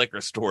up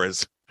liquor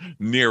stores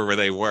near where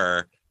they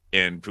were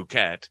in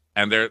Phuket.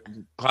 And their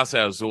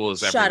Clase Azul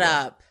is everywhere. Shut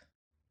up.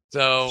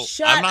 So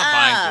I'm not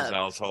buying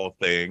Giselle's whole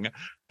thing.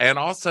 And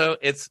also,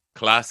 it's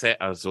Clase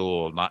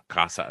Azul, not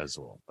Casa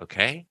Azul,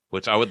 okay?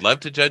 Which I would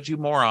love to judge you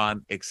more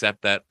on,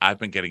 except that I've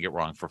been getting it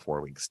wrong for 4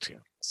 weeks, too.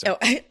 So.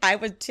 Oh, I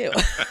would, too.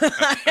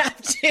 I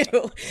have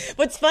to.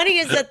 What's funny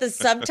is that the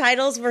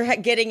subtitles were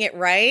getting it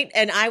right,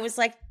 and I was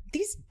like,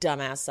 these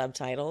dumbass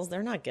subtitles,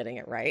 they're not getting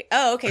it right.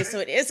 Oh, okay, so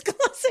it is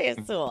Clase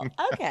Azul.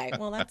 Okay,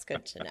 well, that's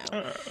good to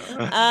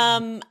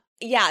know.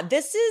 Yeah,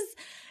 this is...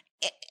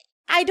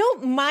 I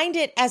don't mind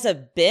it as a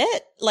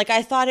bit. Like,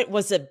 I thought it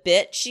was a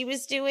bit she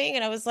was doing.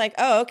 And I was like,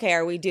 oh, okay,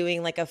 are we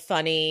doing like a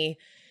funny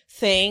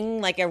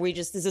thing? Like,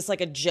 is this like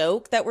a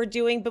joke that we're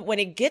doing? But when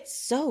it gets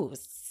so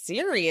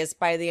serious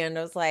by the end,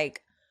 I was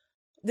like,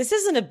 this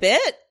isn't a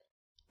bit.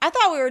 I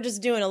thought we were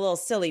just doing a little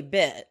silly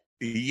bit.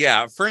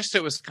 Yeah, at first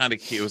it was kind of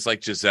cute. It was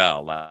like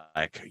Giselle,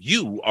 like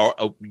you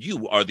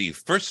are the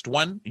first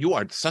one. You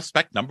are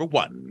suspect number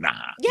one. Nah,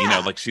 Yeah.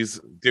 like she's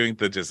doing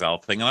the Giselle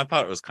thing, and I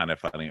thought it was kind of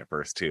funny at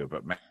first too.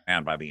 But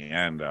man, by the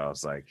end, I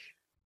was like,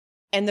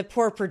 And the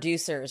poor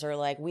producers are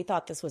like, we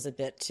thought this was a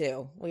bit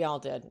too. We all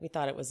did. We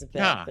thought it was a bit,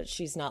 yeah. but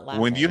she's not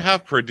laughing. When you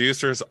have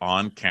producers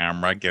on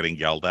camera getting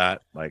yelled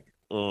at, like,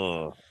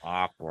 ugh,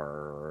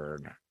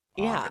 awkward.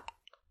 Yeah.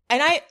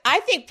 And I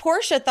think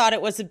Portia thought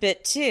it was a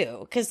bit too,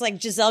 because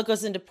like Giselle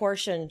goes into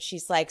Portia and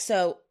she's like,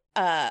 so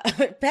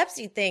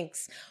Pepsi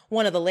thinks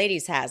one of the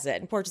ladies has it.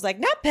 And Portia's like,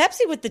 not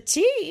Pepsi with the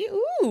T.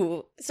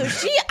 Ooh. So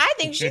I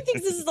think she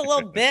thinks this is a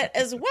little bit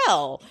as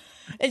well.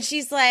 And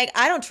she's like,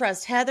 I don't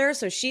trust Heather.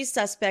 So she's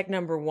suspect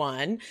number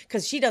one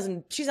because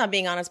she's not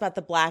being honest about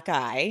the black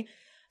eye.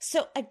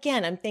 So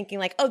again, I'm thinking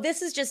like, oh,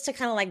 this is just to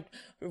kind of like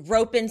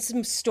rope in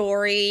some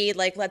story.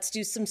 Like, let's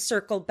do some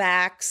circle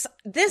backs.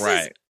 This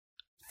is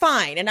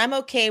fine. And I'm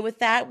okay with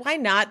that. Why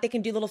not? They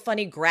can do little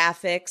funny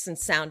graphics and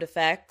sound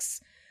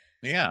effects.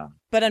 Yeah.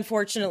 But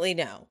unfortunately,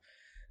 no.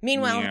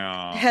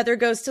 Meanwhile, Heather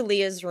goes to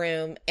Leah's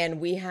room and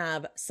we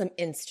have some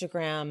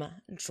Instagram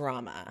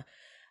drama.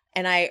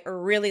 And I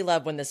really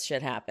love when this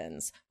shit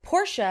happens.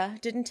 Portia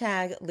didn't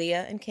tag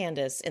Leah and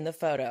Candace in the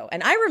photo.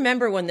 And I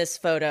remember when this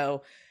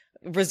photo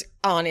was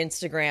on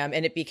Instagram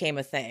and it became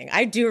a thing.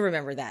 I do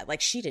remember that.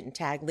 Like, she didn't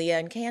tag Leah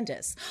and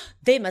Candace.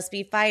 They must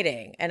be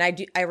fighting. And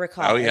I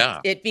recall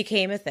it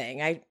became a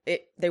thing.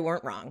 They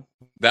weren't wrong.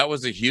 That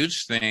was a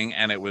huge thing.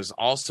 And it was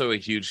also a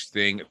huge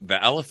thing.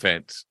 The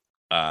elephant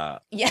farm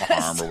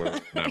or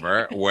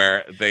whatever,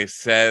 where they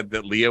said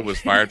that Leah was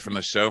fired from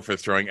the show for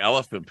throwing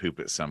elephant poop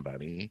at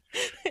somebody.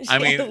 I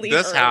mean,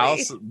 this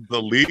house,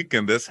 the leak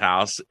in this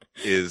house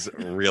is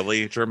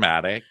really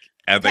dramatic.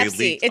 And they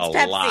leaked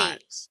a lot.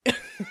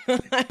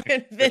 I'm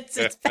convinced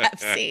it's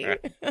Pepsi.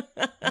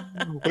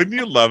 Wouldn't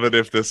you love it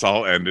if this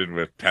all ended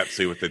with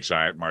Pepsi with a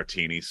giant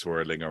martini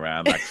swirling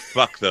around? Like,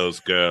 fuck those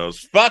girls.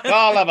 Fuck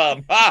all of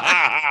them.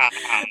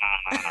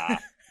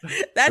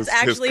 That's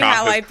actually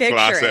how I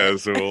picture it.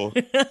 Azul.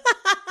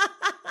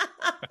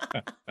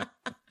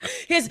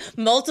 He has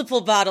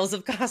multiple bottles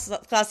of Casa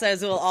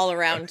Azul all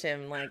around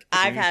him. Like,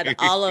 I've had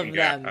all of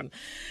them.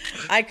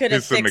 I could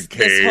have fixed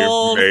this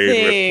whole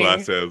thing. With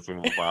Casa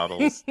Azul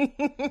bottles.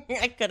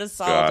 I could have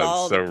solved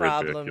all the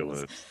problems.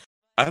 Ridiculous.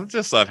 I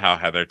just love how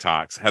Heather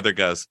talks. Heather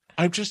goes,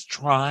 I'm just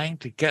trying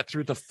to get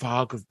through the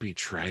fog of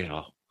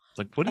betrayal.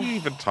 Like, what are you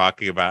even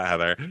talking about,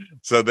 Heather?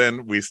 So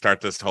then we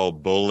start this whole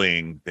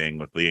bullying thing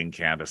with Lee and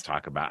Candace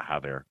talk about how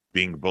they're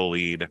being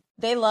bullied.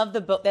 They love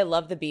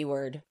the B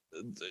word.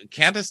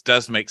 Candace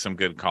does make some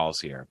good calls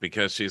here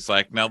because she's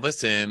like, now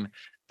listen,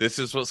 this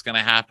is what's going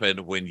to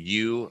happen when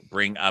you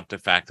bring up the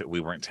fact that we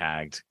weren't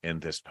tagged in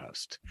this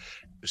post.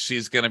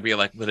 She's going to be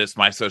like, but it's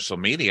my social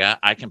media.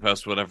 I can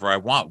post whatever I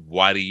want.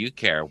 Why do you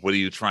care? What are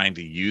you trying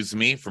to use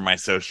me for my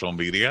social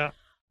media?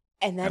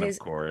 And that is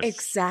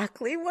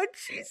exactly what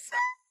she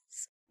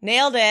says.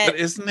 Nailed it. But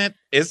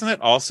isn't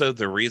it also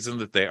the reason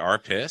that they are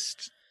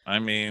pissed? I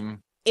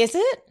mean, is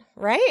it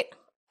right?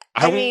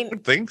 I mean,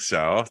 think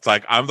so. It's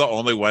like I'm the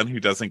only one who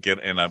doesn't get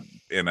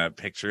in a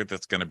picture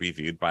that's going to be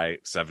viewed by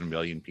 7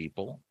 million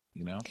people.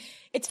 You know,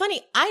 it's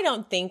funny. I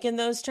don't think in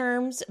those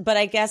terms, but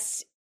I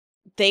guess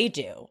they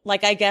do.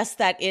 Like, I guess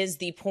that is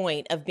the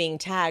point of being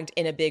tagged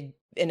in a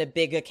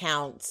big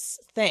accounts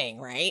thing,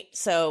 right?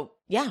 So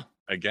yeah,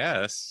 I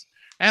guess.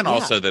 And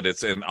also that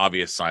it's an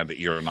obvious sign that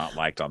you're not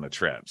liked on the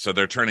trip. So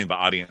they're turning the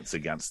audience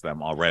against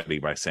them already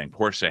by saying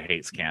Portia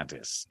hates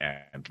Candace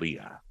and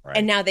Leah. Right?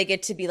 And now they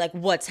get to be like,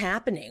 what's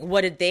happening?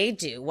 What did they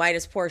do? Why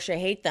does Portia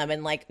hate them?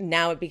 And like,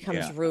 now it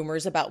becomes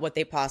rumors about what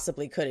they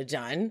possibly could have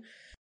done.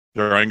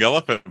 Throwing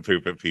elephant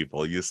poop at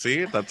people. You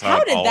see? That's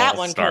how did that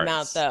one come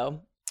out,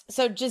 though?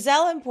 So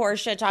Giselle and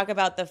Portia talk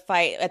about the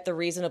fight at the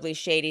Reasonably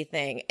Shady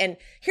thing. And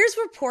here's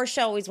where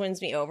Portia always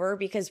wins me over,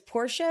 because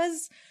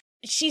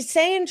she's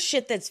saying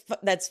shit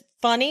that's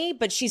funny,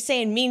 but she's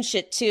saying mean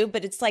shit too.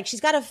 But it's like she's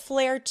got a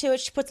flair to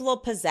it. She puts a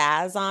little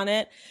pizzazz on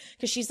it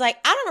because she's like,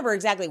 I don't remember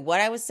exactly what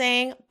I was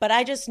saying, but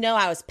I just know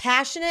I was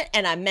passionate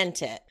and I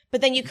meant it. But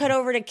then you cut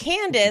over to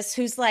Candace,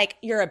 who's like,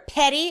 you're a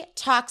petty,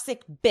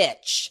 toxic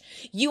bitch.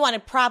 You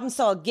wanted problems,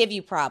 so I'll give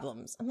you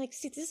problems. I'm like,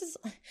 see, this is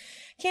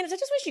Candace. I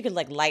just wish you could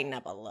like lighten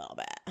up a little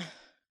bit.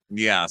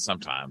 Yeah,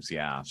 sometimes.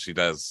 Yeah, she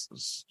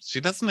does.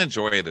 She doesn't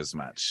enjoy it as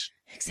much.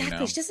 Exactly. You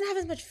know? She doesn't have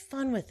as much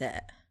fun with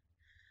it.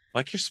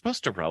 Like, you're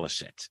supposed to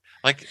relish it.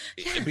 Like,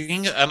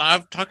 and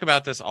I've talked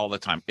about this all the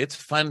time. It's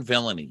fun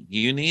villainy.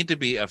 You need to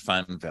be a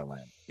fun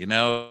villain. You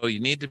know, you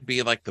need to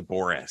be like the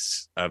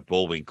Boris of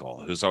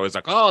Bullwinkle, who's always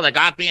like, oh, they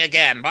got me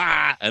again.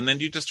 Bah! And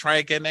then you just try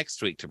again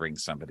next week to bring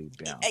somebody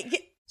down.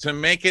 To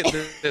make it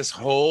this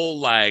whole,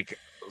 like,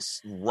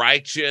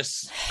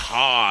 righteous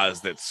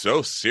cause that's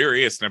so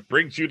serious and it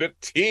brings you to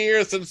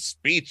tears and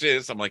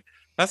speeches. I'm like,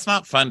 that's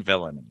not fun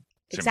villainy.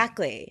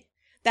 Exactly.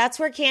 That's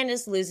where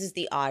Candace loses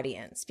the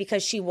audience,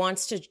 because she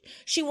wants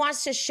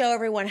to show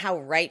everyone how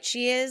right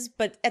she is.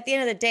 But at the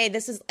end of the day,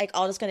 this is like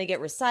all just going to get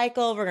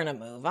recycled. We're going to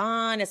move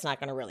on. It's not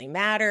going to really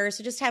matter.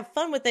 So just have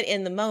fun with it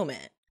in the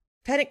moment.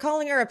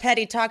 Calling her a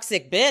petty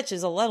toxic bitch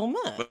is a little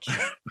much.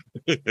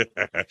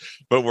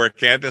 But where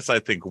Candace, I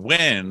think,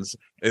 wins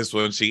is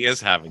when she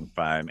is having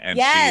fun and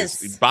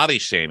she's body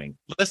shaming.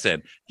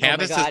 Listen,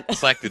 Candace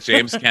is like the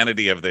James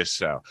Kennedy of this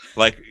show.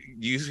 Like,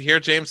 you hear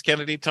James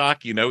Kennedy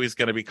talk, you know he's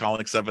going to be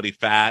calling somebody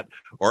fat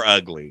or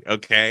ugly,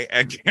 okay?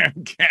 And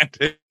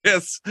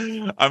Candace,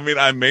 I mean,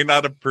 I may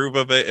not approve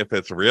of it if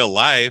it's real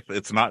life.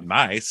 It's not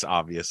nice,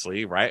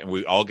 obviously, right? And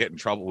we all get in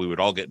trouble. We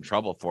would all get in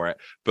trouble for it.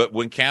 But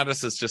when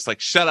Candace is just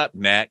like, shut up,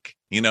 neck,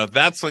 you know,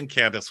 that's when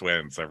Candace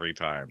wins every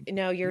time.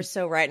 No, you're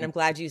so right. And I'm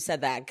glad you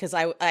said that, because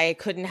I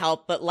couldn't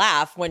help but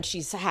laugh when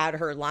she's had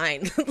her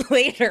line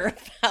later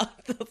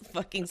about the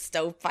fucking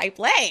stovepipe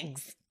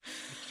legs.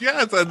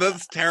 Yes, and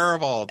that's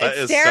terrible. That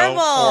is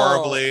terrible.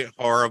 So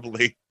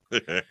horribly.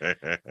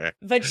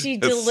 But she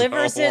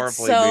delivers it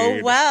so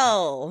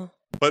well.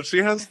 But she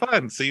has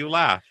fun, so you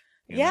laugh.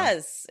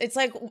 Yes. It's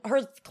like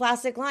her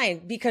classic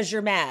line, because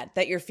you're mad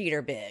that your feet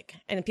are big.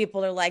 And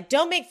people are like,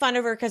 don't make fun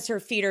of her because her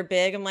feet are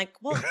big. I'm like,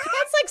 well,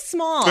 that's like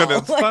small. But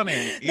it's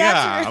funny.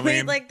 Yeah. Really, I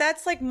mean, like,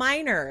 that's like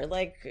minor.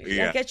 Like,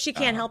 I guess she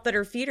can't help that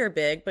her feet are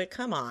big, but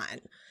come on.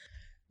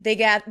 They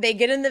get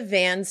in the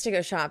vans to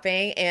go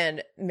shopping,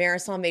 and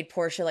Marisol made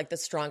Portia like the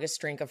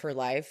strongest drink of her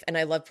life. And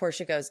I love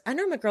Portia goes, I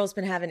know my girl's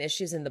been having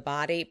issues in the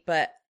body,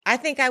 but I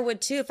think I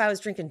would too if I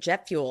was drinking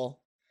jet fuel.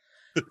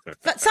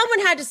 But someone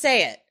had to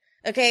say it.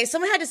 Okay,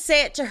 someone had to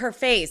say it to her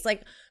face.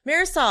 Like,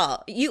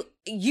 Marisol, you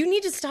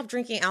need to stop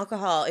drinking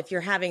alcohol if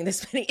you're having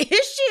this many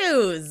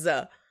issues.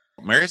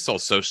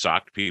 Marisol's so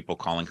shocked people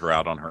calling her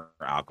out on her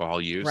alcohol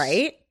use.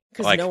 Right?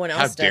 Because like, no one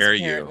else does,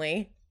 apparently.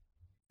 You?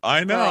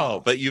 I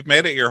know, but you've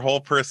made it your whole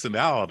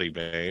personality,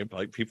 babe.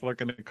 Like, people are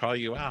going to call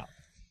you out.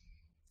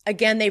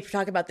 Again, they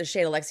talk about the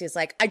shade. Alexia's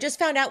like, I just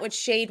found out what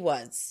shade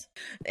was.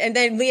 And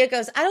then Leah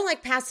goes, I don't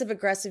like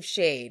passive-aggressive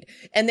shade.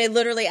 And they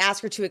literally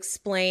ask her to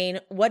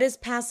explain, what is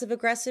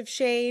passive-aggressive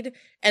shade?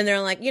 And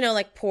they're like, you know,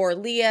 like, poor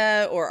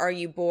Leah, or are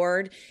you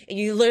bored? And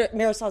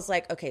Marisol's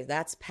like, okay,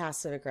 that's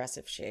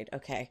passive-aggressive shade.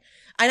 Okay.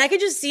 And I could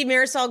just see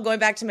Marisol going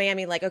back to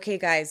Miami like, okay,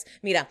 guys,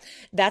 Mira,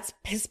 that's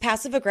his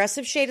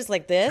passive-aggressive shade is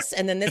like this,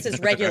 and then this is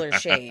regular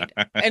shade.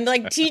 And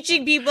like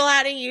teaching people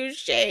how to use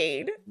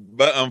shade.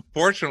 But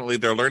unfortunately,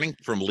 they're learning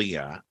from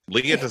Leah.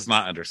 Leah does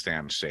not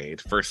understand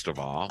shade, first of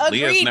all.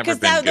 Agreed, Leah's never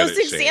been good those at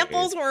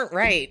examples shade. Weren't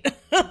right.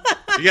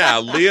 Yeah,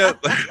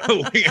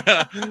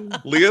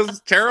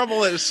 Leah's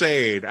terrible at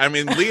shade. I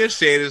mean, Leah's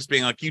shade is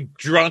being like, you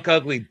drunk,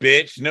 ugly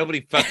bitch.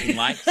 Nobody fucking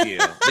likes you.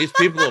 These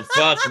people will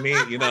fuck me,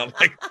 you know,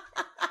 like,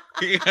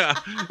 yeah,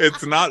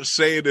 it's not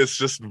shade, it's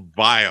just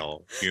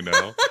vile, you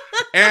know?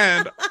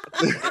 And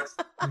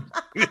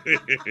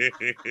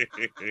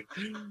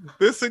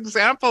this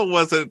example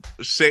wasn't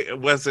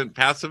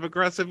passive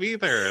aggressive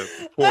either.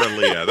 Poor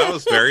Leah. That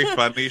was very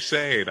funny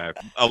shade.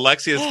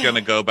 Alexia's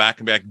gonna go back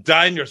and be like,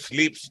 die in your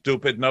sleep,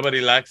 stupid. Nobody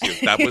likes you.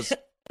 That was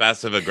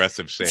passive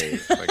aggressive shade.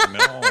 Like,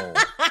 no.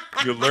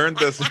 You learned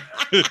this.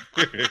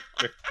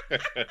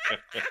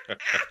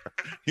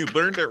 You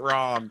learned it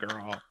wrong,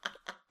 girl.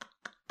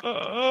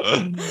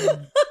 Oh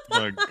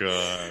my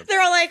God.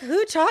 They're all like,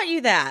 who taught you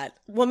that?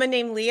 Woman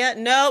named Leah?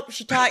 Nope,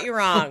 she taught you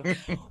wrong.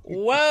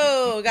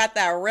 Whoa, got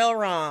that real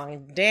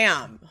wrong.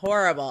 Damn,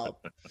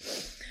 horrible.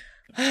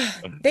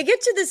 They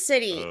get to the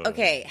city.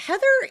 Okay,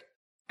 Heather,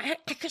 I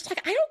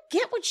don't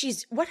get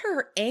what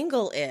her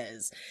angle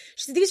is.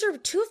 She said, these are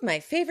two of my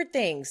favorite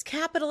things,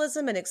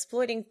 capitalism and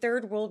exploiting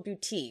third world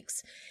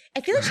boutiques. I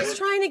feel like she's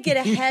trying to get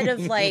ahead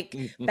of like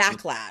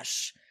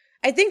backlash.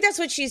 I think that's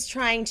what she's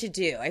trying to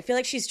do. I feel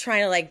like she's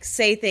trying to like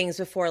say things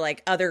before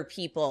like other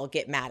people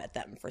get mad at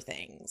them for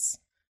things.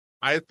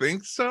 I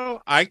think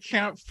so. I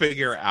can't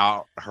figure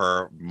out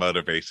her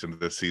motivation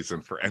this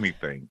season for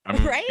anything. I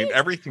mean, right?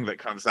 Everything that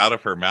comes out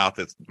of her mouth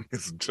is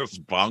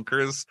just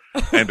bonkers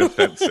and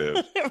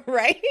offensive.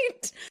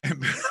 Right?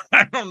 And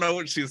I don't know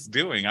what she's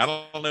doing. I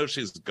don't know if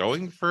she's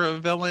going for a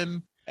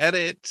villain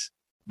edit,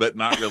 but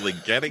not really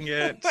getting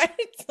it. I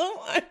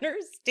don't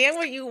understand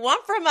what you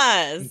want from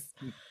us.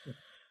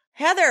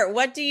 Heather,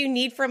 what do you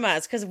need from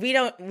us? Because we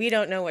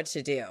don't know what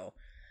to do.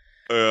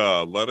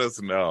 Let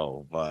us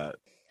know. But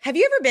have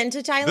you ever been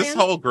to Thailand? This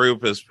whole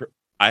group is.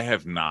 I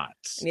have not.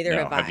 Neither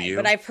have I. You?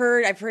 But I've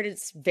heard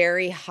it's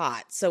very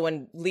hot. So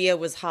when Leah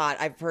was hot,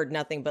 I've heard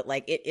nothing but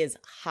like it is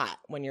hot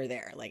when you're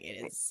there. Like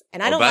it is,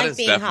 and I don't like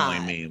being hot. That is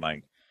definitely me.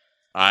 Like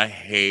I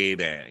hate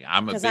it.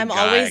 Because I'm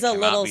always a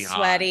little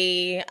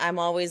sweaty. Hot. I'm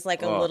always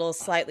like a little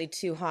slightly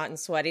too hot and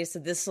sweaty. So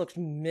this looks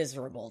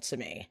miserable to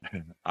me.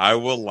 I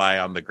will lie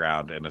on the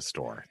ground in a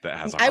store that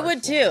has a I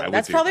would too.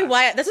 This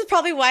is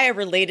probably why I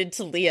related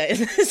to Leah in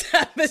this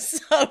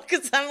episode.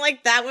 Because I'm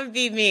like, that would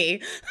be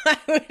me. I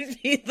would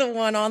be the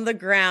one on the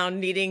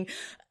ground needing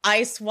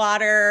ice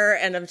water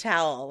and a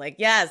towel. Like,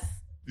 yes.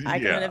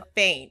 I'm gonna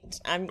faint.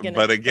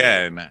 But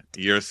again,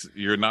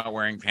 you're not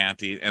wearing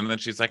panties, and then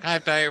she's like, I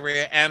have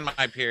diarrhea and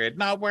my period.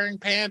 Not wearing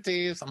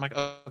panties. I'm like,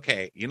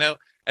 okay, you know,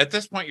 at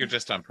this point, you're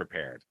just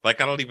unprepared.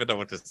 Like, I don't even know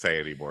what to say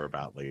anymore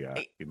about Leah.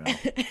 You know,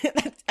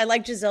 I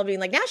like Giselle being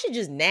like, now she's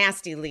just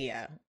nasty,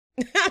 Leah.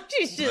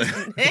 She's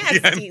just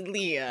nasty,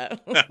 Leah.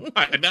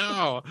 I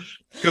know.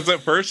 Because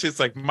at first she's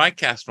like, my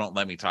cast won't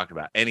let me talk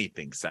about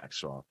anything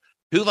sexual.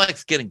 Who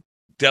likes getting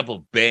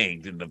double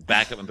banged in the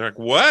back of them? They're like,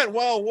 what?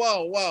 Whoa,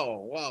 whoa,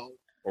 whoa, whoa.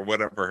 Or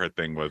whatever her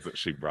thing was that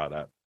she brought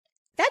up.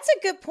 That's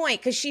a good point,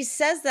 because she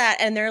says that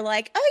and they're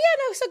like, oh,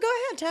 yeah, no, so go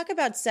ahead, talk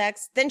about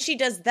sex. Then she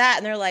does that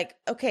and they're like,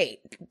 okay,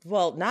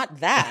 well,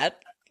 not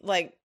that.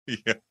 Like,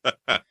 Yeah.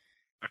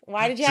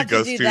 why did you have She to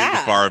goes do too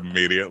that? far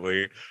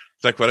immediately.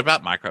 It's like, what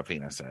about micro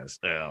penises?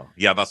 Oh,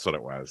 yeah, that's what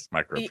it was.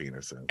 Micro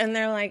penises. And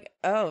they're like,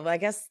 oh, I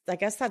guess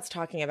that's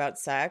talking about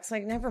sex.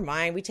 Like, never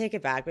mind. We take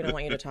it back. We don't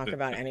want you to talk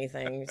about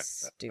anything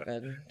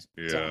stupid.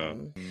 Yeah.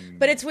 Dumb.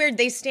 But it's weird.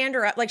 They stand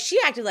her up. Like, she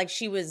acted like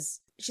she's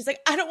like,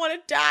 I don't want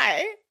to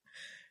die.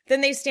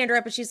 Then they stand her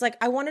up and she's like,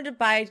 I wanted to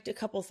buy a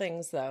couple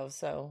things though.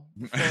 So,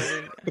 all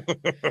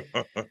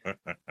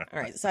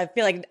right. So I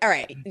feel like, all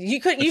right,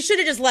 you should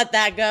have just let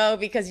that go,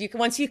 because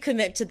once you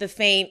commit to the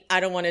faint,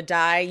 I don't want to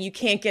die, you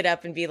can't get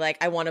up and be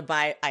like, I want to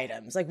buy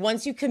items. Like,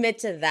 once you commit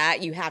to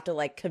that, you have to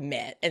like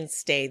commit and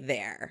stay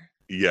there.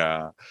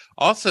 Yeah.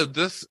 Also,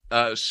 this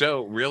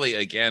show really,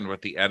 again,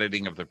 with the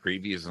editing of the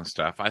previews and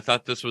stuff, I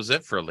thought this was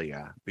it for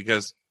Leah,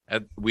 because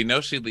we know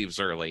she leaves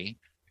early,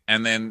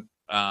 and then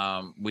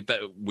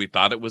we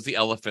thought it was the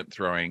elephant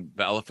throwing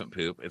the elephant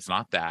poop. It's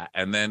not that.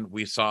 And then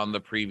we saw in the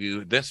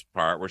preview this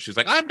part where she's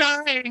like, I'm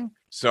dying.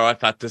 So I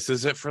thought, this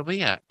is it for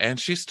Leah, and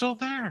she's still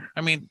there.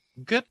 I mean,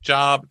 good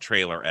job,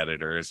 trailer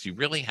editors. You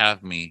really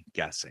have me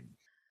guessing.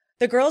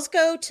 The girls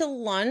go to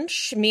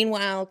lunch.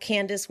 Meanwhile,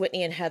 Candace,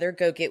 Whitney, and Heather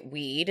go get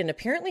weed, and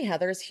apparently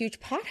Heather is a huge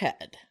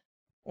pothead,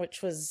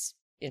 which was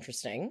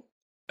interesting.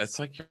 It's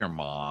like your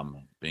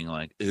mom being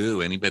like,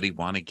 ooh, anybody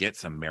want to get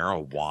some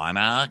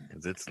marijuana?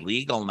 Because it's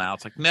legal now.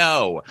 It's like,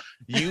 no,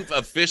 you've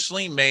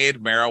officially made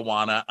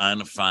marijuana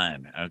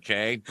unfun,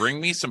 okay?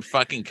 Bring me some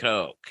fucking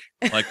Coke.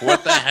 Like,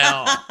 what the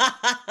hell?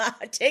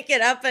 Take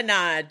it up a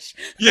notch.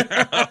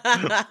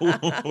 Yeah.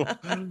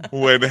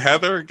 When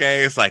Heather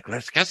Gay is like,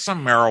 let's get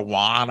some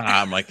marijuana,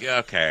 I'm like, yeah,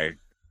 okay.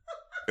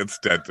 It's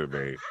dead to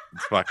me.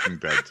 It's fucking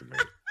dead to me.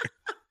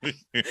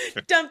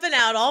 Dumping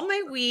out all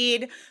my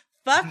weed.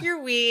 Fuck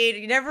your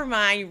weed. Never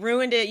mind. You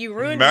ruined it. You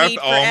ruined Meth weed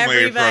for only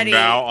everybody. from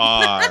now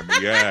on.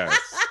 Yes.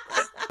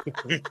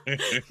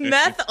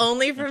 Meth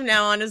only from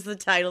now on is the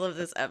title of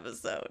this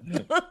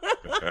episode.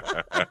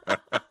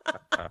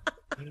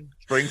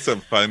 Bring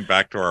some fun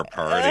back to our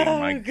party. Oh,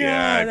 my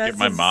God, get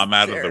my mom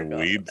out of the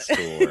weed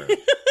store.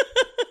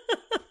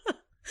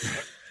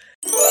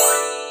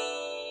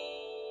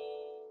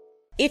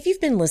 If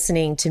you've been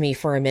listening to me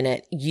for a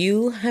minute,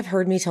 you have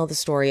heard me tell the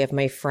story of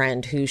my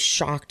friend who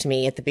shocked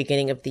me at the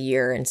beginning of the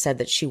year and said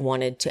that she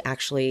wanted to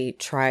actually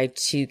try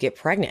to get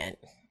pregnant.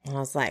 And I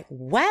was like,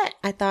 what?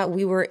 I thought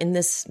we were in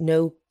this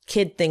no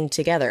kid thing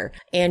together.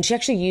 And she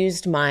actually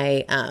used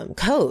my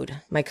code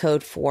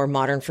for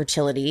modern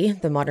fertility,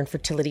 the modern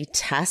fertility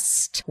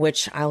test,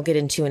 which I'll get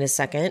into in a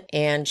second.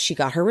 And she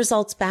got her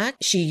results back.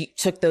 She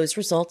took those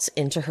results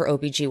into her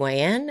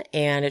OBGYN,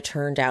 and it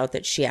turned out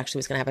that she actually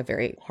was going to have a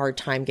very hard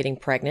time getting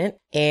pregnant.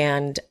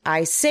 And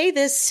I say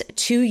this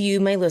to you,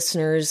 my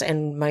listeners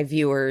and my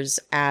viewers,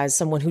 as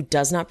someone who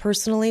does not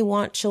personally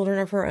want children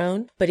of her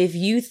own. But if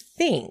you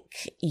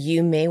think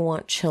you may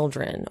want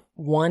children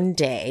one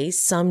day,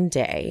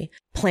 someday,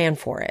 plan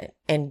for it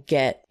and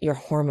get your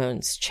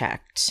hormones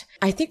checked.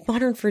 I think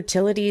modern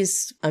fertility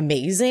is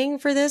amazing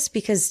for this,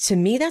 because to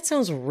me, that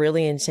sounds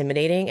really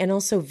intimidating and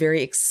also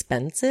very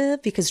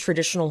expensive, because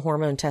traditional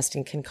hormone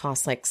testing can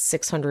cost like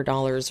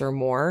 $600 or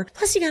more.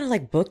 Plus you got to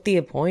like book the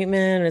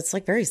appointment. It's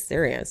like very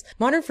serious.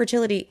 Modern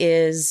fertility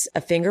is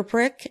a finger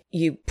prick.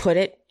 You put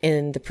it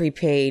in the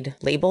prepaid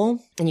label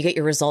and you get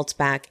your results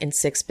back in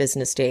 6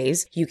 business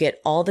days. You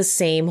get all the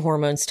same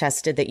hormones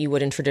tested that you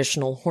would in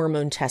traditional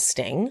hormone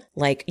testing,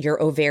 like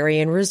your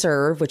ovarian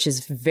reserve, which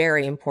is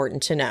very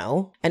important to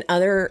know, and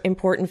other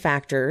important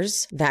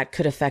factors that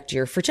could affect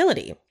your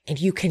fertility. And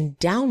you can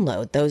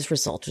download those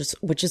results,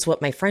 which is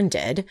what my friend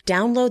did.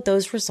 Download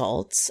those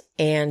results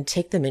and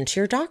take them into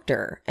your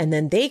doctor, and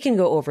then they can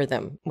go over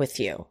them with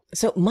you.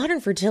 So modern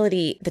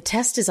fertility, the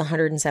test is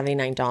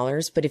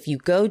 $179, but if you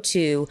go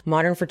to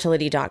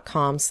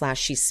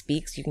modernfertility.com/she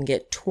speaks, you can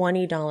get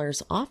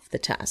 $20 off the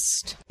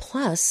test.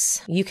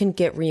 Plus, you can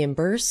get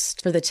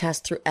reimbursed for the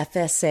test through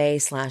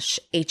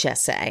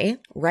FSA/HSA.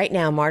 Right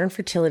now, Modern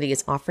Fertility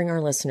is offering our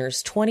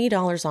listeners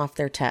 $20 off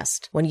their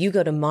test when you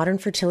go to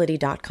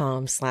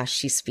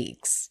modernfertility.com/she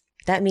speaks.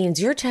 That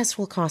means your test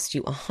will cost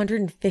you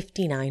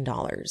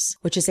 $159,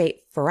 which is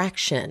a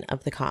fraction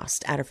of the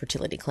cost at a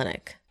fertility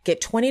clinic. Get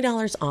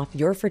 $20 off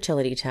your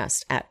fertility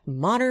test at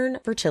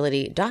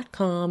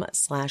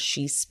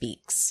modernfertility.com/she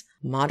speaks.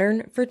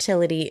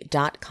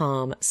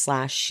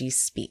 modernfertility.com/she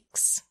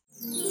speaks.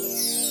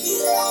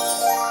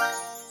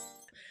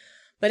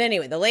 But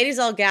anyway, the ladies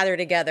all gather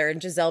together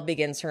and Giselle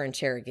begins her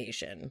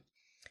interrogation.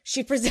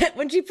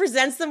 When she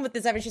presents them with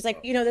this evidence, she's like,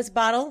 you know, this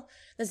bottle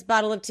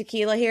of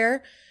tequila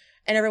here.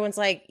 And everyone's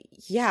like,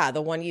 yeah,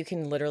 the one you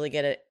can literally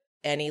get at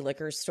any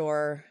liquor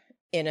store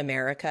in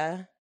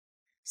America.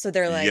 So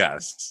they're like,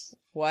 yes.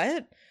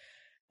 What?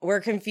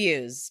 We're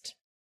confused.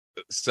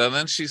 So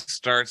then she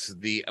starts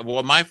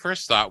my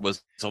first thought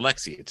was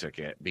Alexia took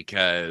it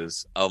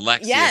because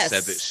Alexia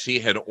said that she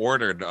had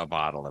ordered a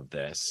bottle of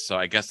this. So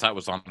I guess that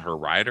was on her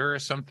rider or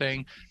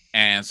something.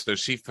 And so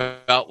she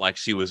felt like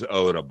she was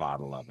owed a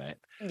bottle of it.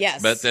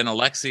 Yes. But then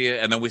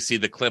Alexia, and then we see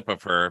the clip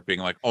of her being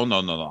like, oh,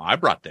 no, I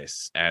brought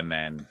this. And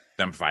then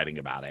them fighting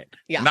about it.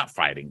 Yeah. Not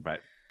fighting,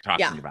 but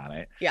talking about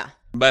it. Yeah.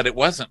 But it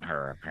wasn't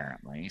her,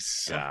 apparently.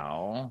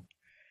 So...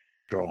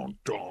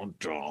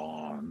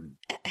 Dun.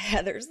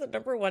 Heather's the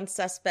number one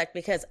suspect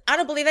because I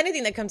don't believe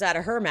anything that comes out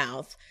of her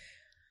mouth.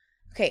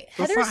 Okay,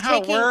 Heather's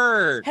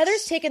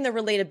taking the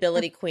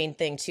relatability queen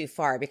thing too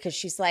far because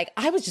she's like,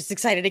 I was just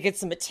excited to get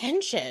some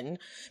attention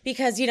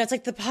because, it's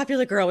like the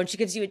popular girl when she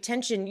gives you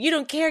attention, you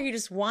don't care, you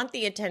just want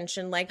the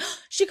attention. Like,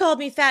 she called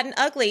me fat and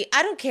ugly.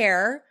 I don't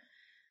care.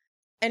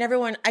 And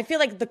everyone, I feel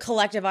like the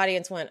collective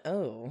audience went,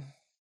 oh,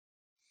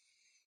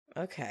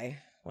 okay,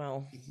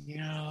 well.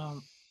 Yeah.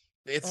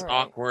 It's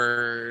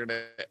awkward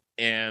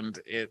and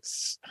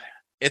it's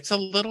a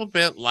little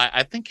bit like,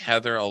 I think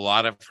Heather, a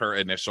lot of her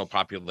initial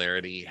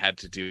popularity had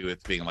to do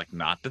with being like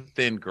not the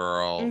thin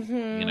girl,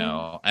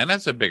 and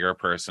as a bigger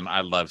person, I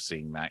love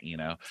seeing that,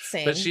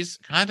 Same. But she's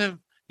kind of,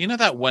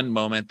 that one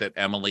moment that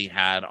Emily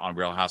had on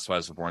Real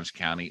Housewives of Orange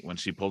County when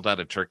she pulled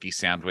out a turkey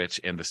sandwich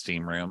in the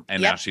steam room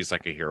and now she's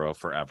like a hero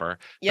forever.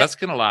 Yep. That's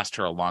going to last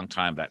her a long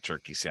time, that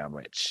turkey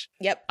sandwich.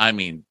 Yep. I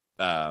mean,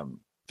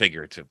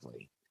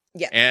 figuratively.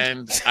 Yeah.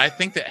 And I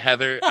think that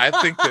Heather has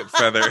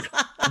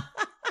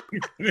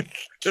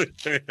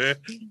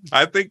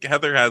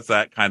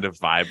that kind of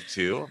vibe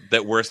too,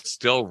 that we're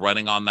still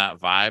running on that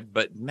vibe.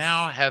 But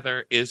now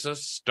Heather is a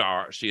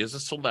star. She is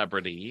a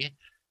celebrity.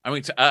 I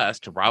mean, to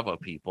us, to Bravo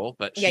people,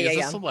 but she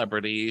is a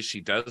celebrity.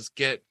 She does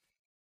get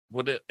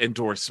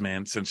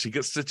endorsements and she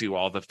gets to do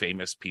all the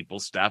famous people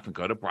stuff and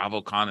go to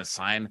BravoCon and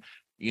sign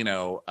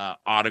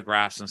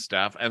autographs and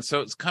stuff, and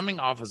so it's coming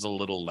off as a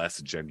little less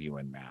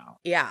genuine now.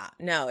 Yeah,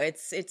 no,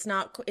 it's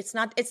not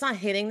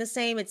hitting the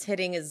same. It's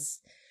hitting as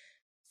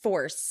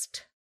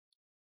forced.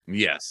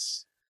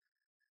 Yes.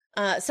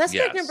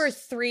 Suspect number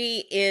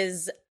 3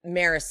 is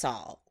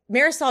Marisol.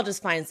 Marisol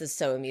just finds this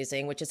so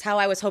amusing, which is how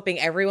I was hoping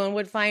everyone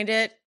would find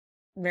it.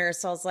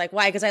 Marisol's like,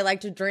 why? Because I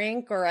like to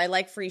drink or I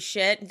like free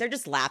shit. They're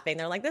just laughing.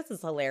 They're like, this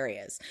is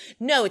hilarious.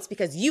 No, it's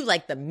because you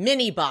like the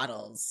mini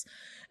bottles.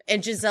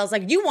 And Giselle's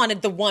like, you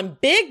wanted the one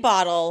big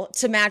bottle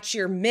to match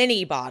your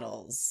mini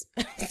bottles.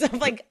 So I'm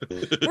like,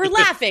 we're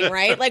laughing,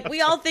 right? Like,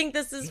 we all think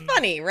this is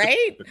funny,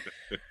 right?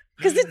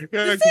 Because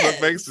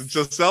what makes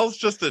Giselle's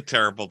just a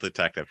terrible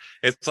detective.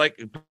 It's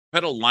like,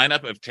 put a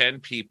lineup of 10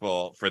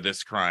 people for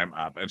this crime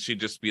up, and she'd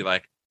just be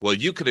like, well,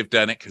 you could have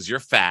done it because you're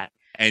fat,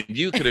 and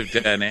you could have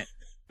done it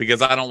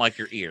because I don't like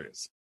your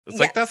ears. It's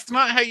like, that's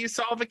not how you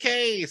solve a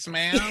case,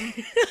 man.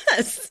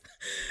 Yes.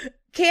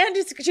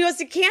 Candace, she goes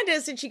to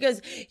Candace and she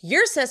goes,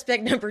 you're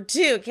suspect number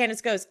 2.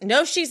 Candace goes,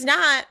 no, she's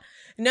not.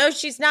 No,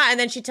 she's not. And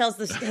then she tells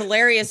this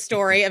hilarious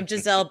story of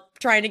Giselle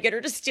trying to get her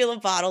to steal a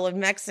bottle of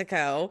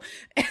Mexico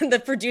and the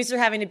producer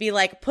having to be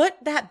like, put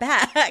that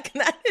back.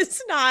 That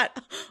is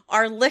not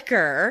our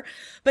liquor.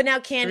 But now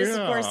Candace,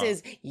 of course,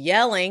 is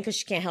yelling because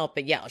she can't help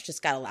but yell. She's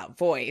just got a loud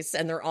voice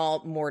and they're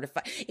all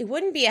mortified. It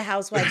wouldn't be a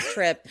housewives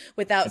trip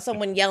without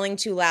someone yelling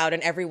too loud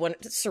and everyone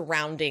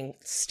surrounding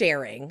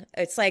staring.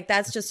 It's like,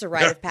 that's just a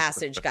rite of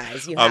passage,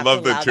 guys. You have I love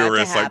to the allow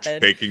tourists that to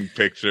like taking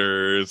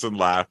pictures and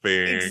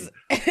laughing.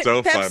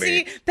 So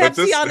funny.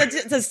 Pepsi on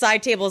the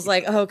side table is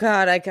like, oh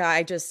God, I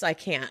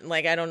can't.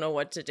 Like, I don't know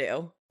what to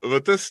do.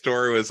 But this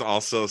story was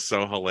also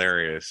so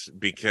hilarious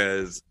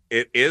because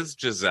it is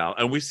Giselle,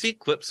 and we see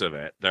clips of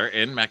it. They're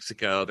in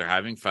Mexico, they're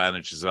having fun,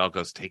 and Giselle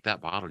goes, take that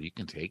bottle, you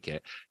can take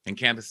it. And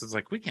Candace is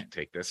like, we can't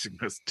take this. She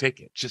goes, take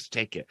it, just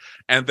take it.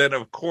 And then,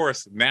 of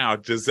course, now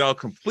Giselle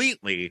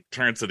completely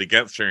turns it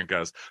against her and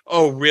goes,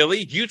 oh,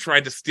 really? You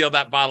tried to steal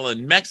that bottle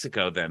in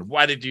Mexico then.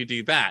 Why did you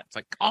do that? It's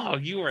like, oh,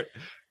 you're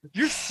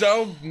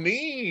so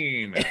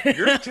mean.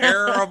 You're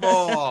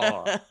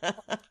terrible.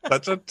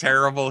 Such a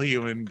terrible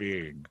human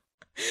being.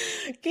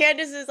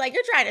 Candace is like,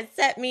 you're trying to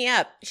set me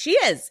up. She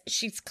is.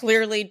 She's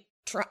clearly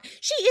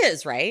she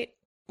is, right?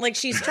 Like,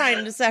 she's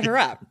trying to set her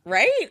up,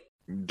 right?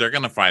 They're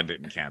going to find it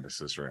in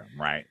Candace's room,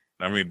 right?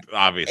 I mean,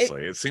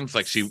 obviously. It seems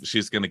like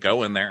she's going to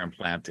go in there and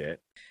plant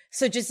it.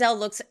 So Giselle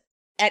looks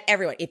at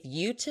everyone. If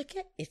you took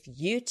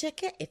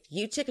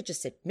it,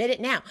 just admit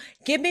it now.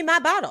 Give me my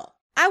bottle.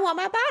 I want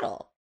my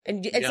bottle.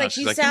 And it's like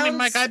she sounds give me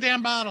my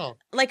goddamn bottle.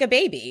 Like a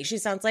baby. She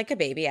sounds like a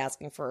baby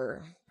asking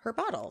for her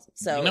bottle.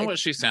 So you know what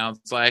she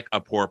sounds like?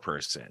 A poor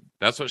person.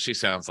 That's what she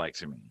sounds like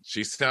to me.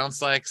 She sounds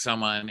like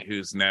someone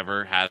who's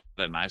never had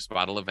a nice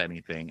bottle of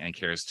anything and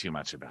cares too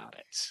much about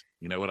it.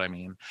 You know what I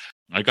mean?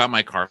 I got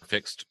my car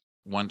fixed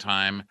one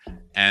time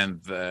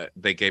and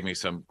they gave me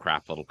some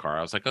crap little car.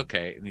 I was like,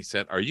 okay. And he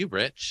said, are you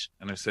rich?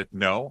 And I said,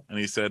 no. And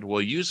he said,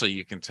 well, usually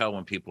you can tell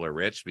when people are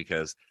rich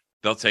because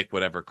they'll take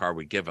whatever car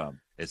we give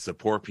them. It's the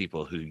poor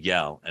people who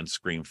yell and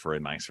scream for a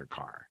nicer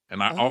car.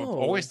 And I've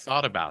always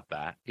thought about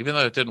that, even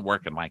though it didn't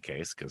work in my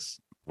case because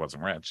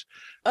wasn't rich.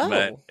 Oh.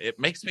 But it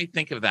makes me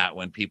think of that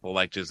when people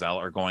like Giselle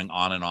are going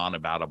on and on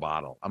about a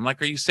bottle. I'm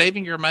like, are you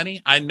saving your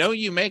money? I know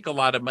you make a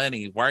lot of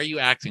money. Why are you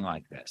acting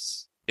like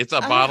this? It's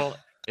a bottle.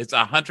 It's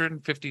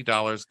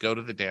 $150. Go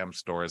to the damn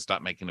store and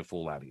stop making a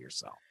fool out of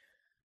yourself.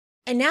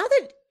 And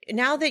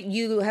now that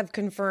you have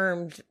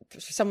confirmed,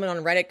 someone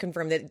on Reddit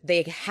confirmed that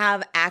they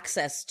have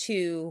access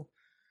to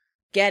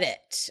get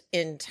it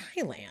in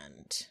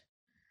Thailand.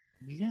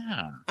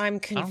 Yeah. I'm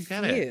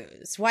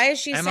confused. Why is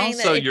she saying that? And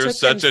also, it you're took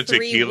such them a 3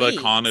 tequila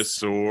weeks?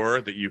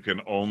 connoisseur that you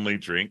can only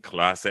drink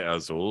Clase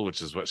Azul,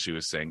 which is what she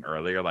was saying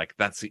earlier. Like,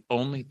 that's the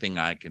only thing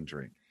I can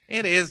drink.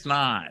 It is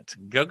not.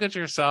 Go get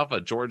yourself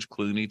a George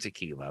Clooney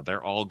tequila.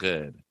 They're all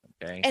good.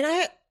 Okay. And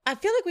I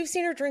feel like we've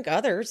seen her drink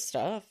other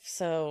stuff.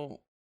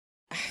 So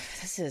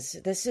this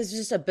is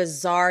just a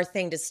bizarre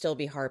thing to still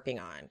be harping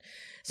on.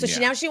 So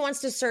now she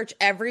wants to search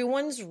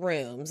everyone's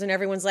rooms, and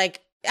everyone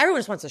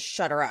just wants to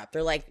shut her up.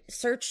 They're like,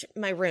 search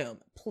my room,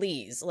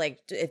 please. Like,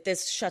 if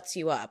this shuts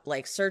you up,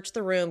 like, search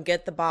the room,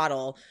 get the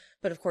bottle.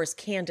 But of course,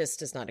 Candace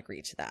does not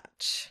agree to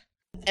that.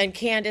 And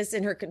Candace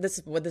this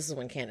is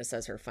when Candace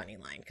says her funny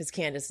line, because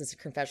Candace is a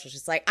confessional.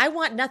 She's like, I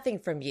want nothing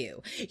from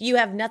you. You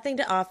have nothing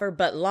to offer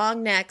but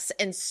long necks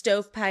and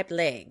stovepipe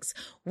legs.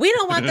 We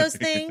don't want those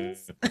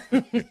things.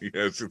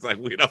 Yeah, she's like,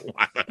 we don't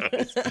want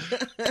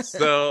those.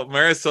 So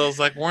Marisol's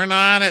like, we're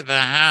not at the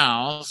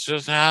house.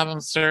 Just have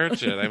them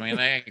search it. I mean,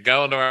 they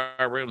go into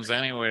our rooms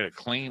anyway to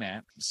clean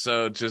it.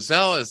 So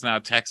Giselle is now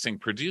texting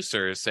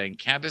producers saying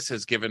Candace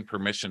has given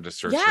permission to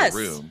search her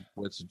room,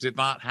 which did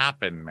not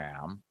happen,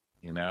 ma'am.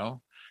 You know,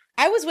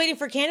 I was waiting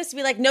for Candace to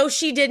be like, no,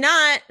 she did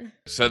not.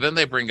 So then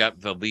they bring up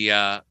the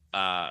Leah.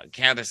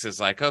 Candace is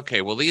like,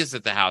 okay, well, Leah's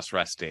at the house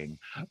resting,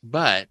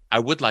 but I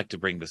would like to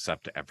bring this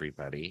up to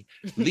everybody.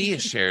 Leah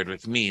shared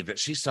with me that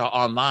she saw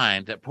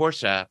online that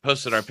Portia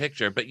posted our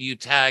picture, but you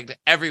tagged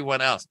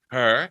everyone else,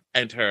 her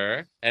and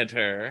her and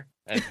her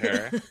and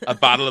her, a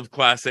bottle of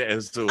Clase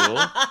Azul,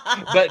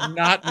 but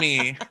not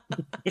me.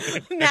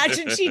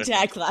 Imagine she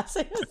tagged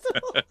Clase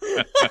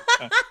Azul.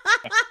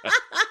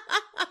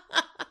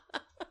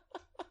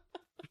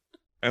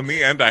 In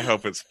the end, I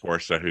hope it's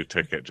Portia who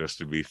took it just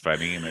to be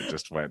funny, and it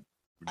just got out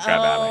of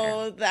hand.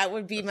 Oh, that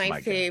would be my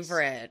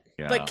favorite.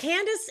 Yeah. But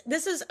Candace,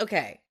 this is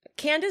okay.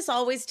 Candace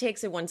always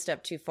takes it one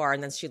step too far,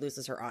 and then she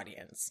loses her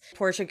audience.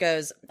 Portia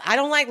goes, I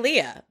don't like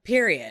Leah,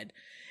 period.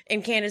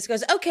 And Candace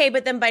goes, okay,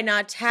 but then by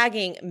not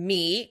tagging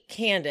me,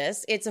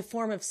 Candace, it's a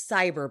form of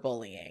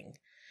cyberbullying.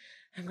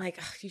 I'm like,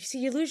 oh, you see,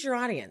 you lose your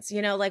audience.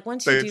 You know, like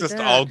once you do that. They're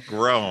just all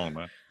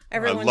grown.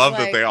 Everyone's I love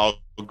like, that they all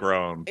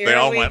grown. They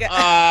all went,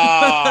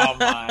 oh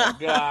my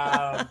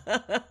God.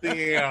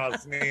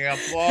 Dios mío,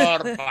 por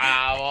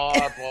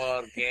favor,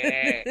 ¿por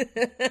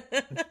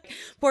qué?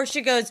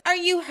 Portia goes, are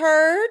you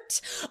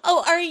hurt?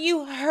 Oh, are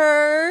you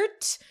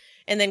hurt?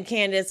 And then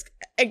Candace,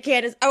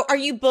 oh, are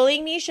you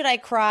bullying me? Should I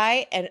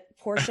cry? And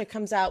Portia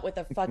comes out with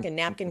a fucking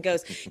napkin,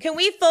 goes, can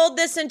we fold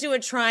this into a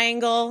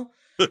triangle?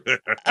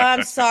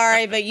 I'm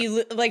sorry, but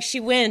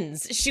she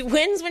wins. She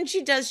wins when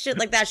she does shit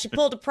like that. She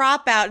pulled a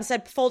prop out and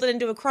said, fold it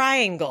into a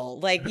triangle.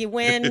 Like, you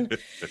win,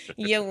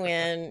 you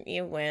win,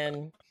 you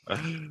win.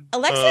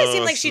 Alexia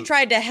seemed like she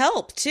tried to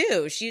help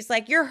too. She's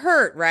like, you're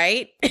hurt,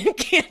 right? And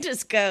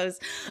Candace goes,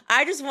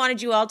 I just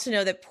wanted you all to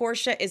know that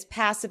Portia is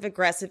passive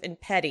aggressive and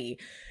petty.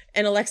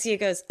 And Alexia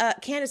goes,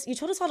 Candace, you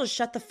told us all to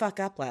shut the fuck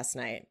up last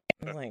night.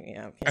 I'm like,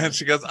 yeah. Okay. And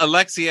she goes,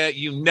 Alexia,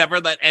 you never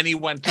let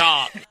anyone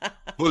talk.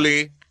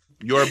 Bully.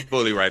 You're a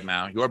bully right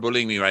now. You're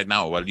bullying me right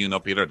now. Well, you know,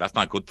 Peter, that's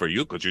not good for you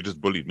because you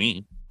just bullied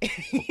me.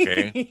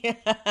 Okay.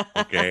 Yeah.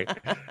 Okay.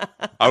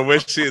 I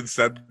wish she had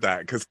said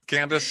that because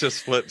Candace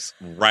just flips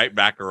right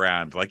back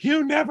around. Like,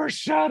 you never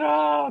shut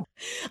up.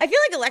 I feel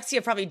like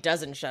Alexia probably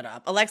doesn't shut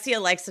up. Alexia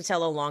likes to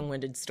tell a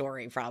long-winded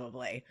story,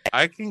 probably.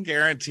 I can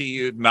guarantee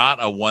you not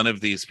a one of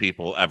these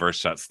people ever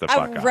shuts the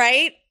fuck up.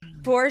 Right?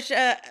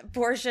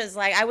 Portia's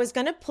like, I was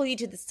going to pull you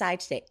to the side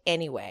today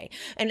anyway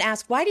and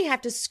ask, why do you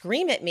have to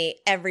scream at me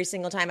every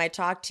single time I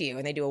talk to you?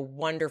 And they do a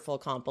wonderful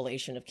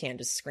compilation of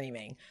Candace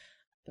screaming.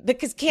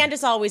 Because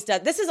Candace always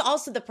does. This is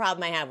also the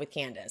problem I have with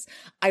Candace.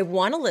 I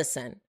want to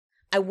listen.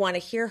 I want to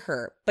hear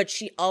her. But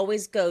she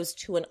always goes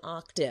to an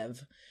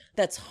octave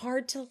that's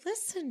hard to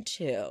listen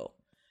to.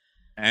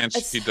 And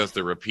she does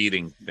the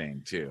repeating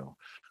thing, too.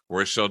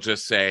 Where she'll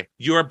just say,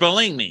 you are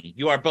bullying me.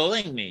 You are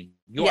bullying me.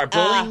 You are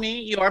bullying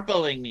me. You are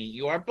bullying me.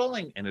 You are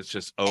bullying. And it's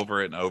just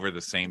over and over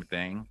the same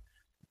thing.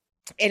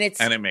 And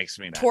it makes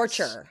me nuts.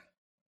 Torture.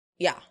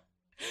 Yeah.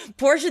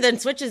 Portia then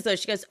switches though.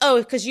 She goes, oh,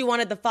 because she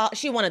wanted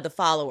the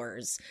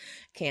followers.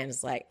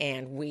 Candace's like,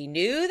 and we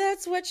knew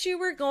that's what you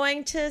were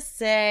going to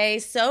say.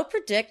 So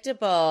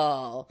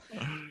predictable.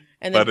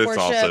 And then but it's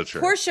also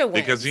true. Portia wins.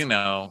 Because you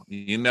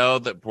know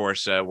that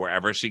Portia,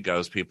 wherever she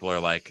goes, people are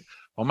like,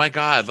 oh my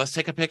God, let's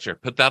take a picture.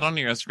 Put that on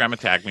your Instagram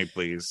and tag me,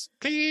 please.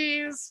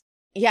 Please.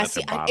 Yeah,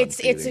 see,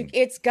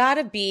 it's got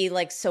to be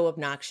like so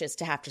obnoxious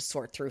to have to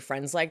sort through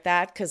friends like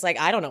that. Because like,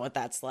 I don't know what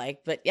that's like.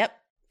 But yep,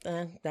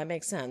 that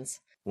makes sense.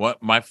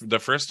 The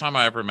first time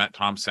I ever met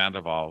Tom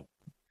Sandoval,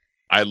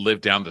 I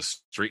lived down the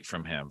street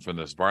from him from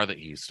this bar that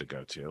he used to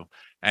go to.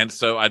 And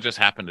so I just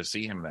happened to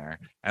see him there.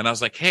 And I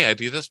was like, hey, I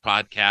do this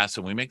podcast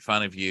and we make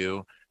fun of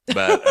you.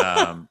 But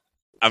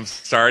I'm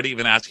sorry to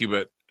even ask you,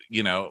 but,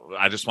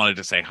 I just wanted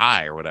to say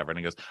hi or whatever. And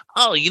he goes,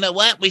 oh, you know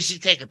what? We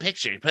should take a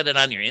picture, put it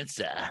on your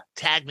Insta,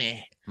 tag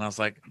me. And I was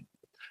like,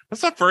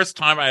 that's the first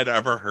time I had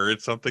ever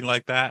heard something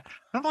like that.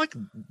 I'm like,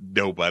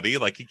 nobody,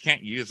 like, you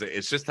can't use it.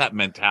 It's just that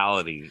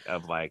mentality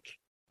of like,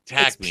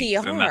 tag me.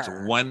 PR. And that's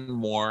one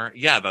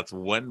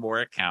more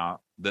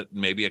account that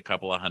maybe a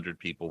couple of hundred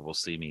people will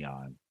see me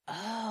on.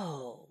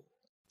 Oh.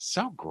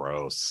 So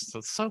gross.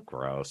 That's so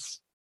gross.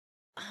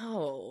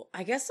 Oh,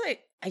 I guess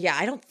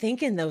I don't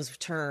think in those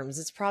terms.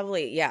 It's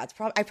probably, I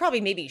probably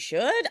maybe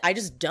should. I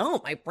just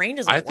don't. My brain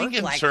doesn't work like that.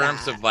 I think in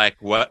terms of like,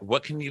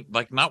 what can you,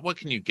 like, not what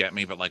can you get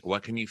me, but like,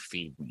 what can you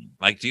feed me?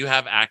 Like, do you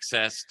have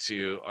access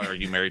to, are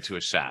you married to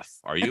a chef?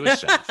 Are you a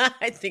chef?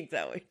 I think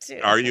that way too.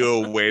 Are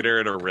you a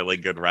waiter at a really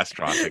good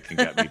restaurant that can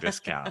get me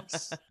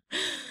discounts?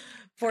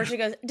 Portia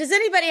goes, does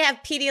anybody have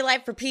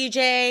Pedialyte for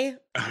PJ?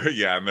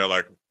 Yeah, and they're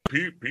like,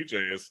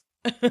 PJs.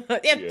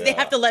 They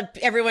have to let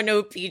everyone know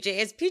who PJ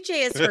is. PJ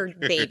is her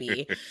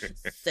baby.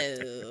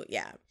 So,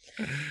 yeah.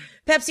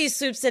 Pepsi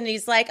swoops in and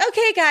he's like,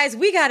 okay, guys,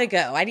 we got to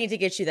go. I need to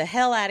get you the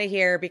hell out of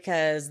here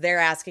because they're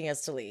asking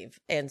us to leave.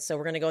 And so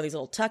we're going to go on these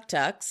little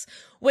tuk-tuks,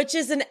 which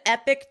is an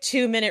epic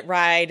 2-minute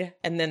ride.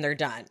 And then they're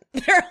done.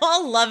 They're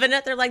all loving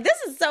it. They're like, this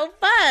is so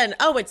fun.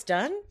 Oh, it's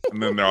done?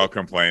 And then they're all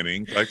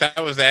complaining. Like,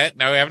 that was it?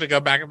 Now we have to go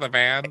back in the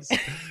vans?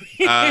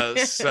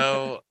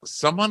 So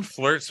someone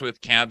flirts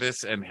with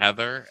Candace and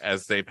Heather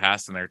as they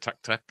pass in their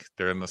tuk-tuk.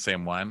 They're in the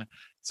same one.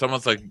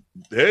 Someone's like,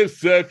 hey,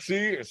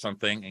 sexy, or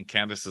something. And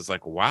Candace is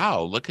like,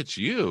 wow, look at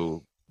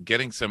you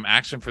getting some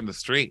action from the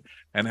street.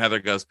 And Heather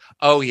goes,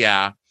 oh,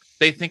 yeah,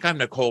 they think I'm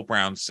Nicole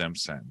Brown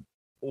Simpson.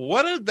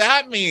 What does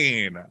that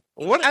mean?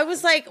 What? I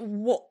was like,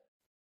 what?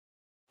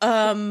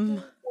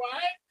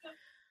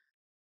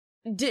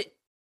 Did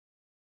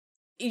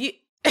you...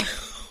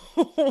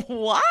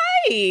 Why?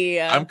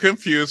 I'm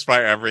confused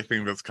by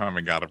everything that's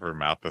coming out of her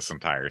mouth this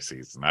entire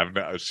season.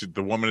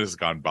 The woman has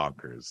gone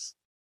bonkers.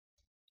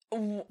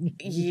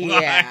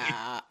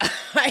 Yeah.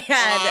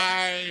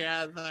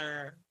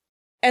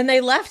 And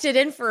they left it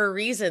in for a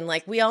reason.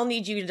 Like, we all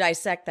need you to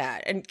dissect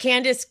that. And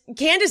Candace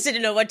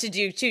didn't know what to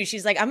do too.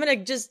 She's like, I'm gonna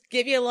just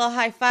give you a little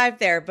high five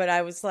there. But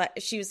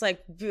she was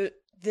like,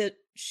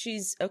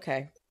 she's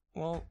okay.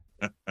 Well,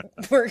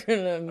 we're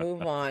gonna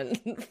move on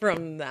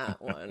from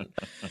that one,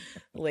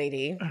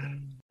 lady.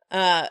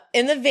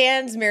 In the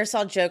vans,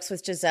 Marisol jokes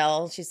with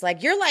Giselle. She's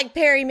like, you're like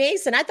Perry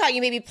Mason. I thought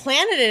you maybe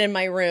planted it in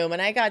my room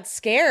and I got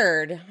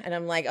scared. And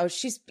I'm like, oh,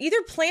 she's either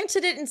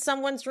planted it in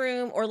someone's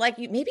room or like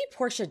maybe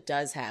Portia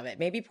does have it.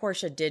 Maybe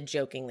Portia did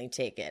jokingly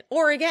take it.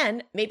 Or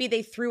again, maybe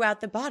they threw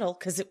out the bottle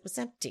because it was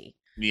empty.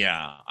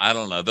 Yeah, I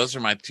don't know. Those are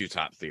my two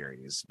top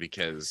theories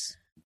because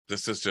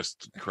this is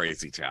just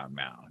crazy town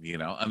now,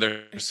 and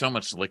there's so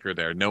much liquor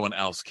there. No one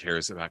else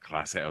cares about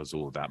Clase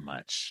Azul that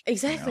much.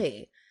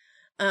 Exactly.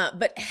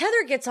 But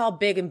Heather gets all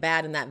big and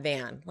bad in that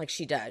van, like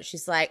she does.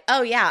 She's like,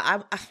 oh,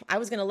 yeah, I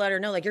was going to let her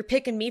know, like, you're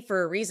picking me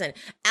for a reason.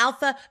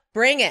 Alpha,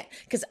 bring it,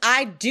 because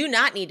I do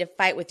not need to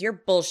fight with your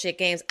bullshit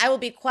games. I will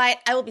be quiet,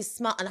 I will be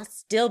small, and I'll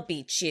still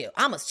beat you.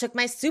 I almost took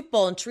my soup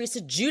bowl and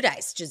Teresa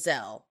Giudice,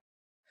 Giselle.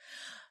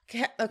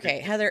 Okay,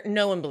 Heather,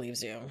 no one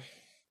believes you.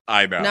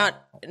 I know.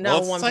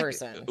 Not one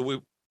person.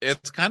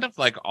 It's kind of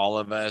like all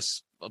of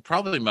us,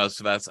 probably most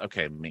of us,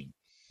 okay, me.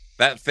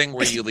 That thing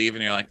where you leave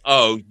and you're like,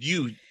 oh,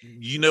 you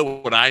know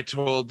what I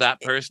told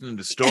that person in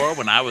the store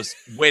when I was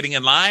waiting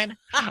in line?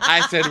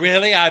 I said,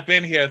 really? I've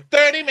been here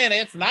 30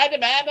 minutes and I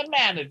demand a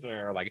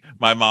manager. Like,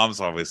 my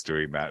mom's always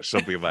doing that.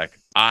 She'll be like,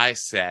 I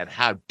said,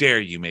 how dare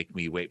you make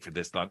me wait for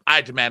this long?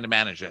 I demand a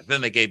manager.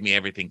 Then they gave me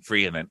everything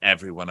free and then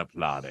everyone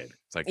applauded.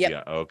 It's like, yep.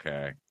 Yeah,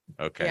 okay.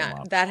 Okay, yeah,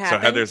 Mom. That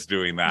happened. So Heather's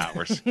doing that.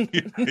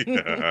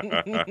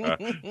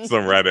 So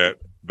Reddit.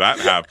 That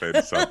happened.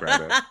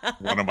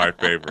 Subreddit. One of my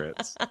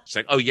favorites. She's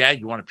like, oh, yeah,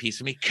 you want a piece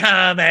of me?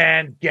 Come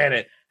and get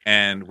it.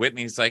 And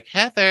Whitney's like,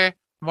 Heather,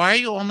 why are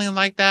you only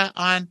like that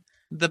on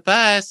the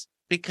bus?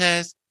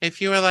 Because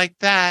if you were like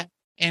that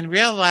in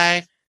real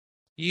life,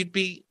 you'd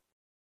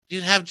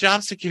have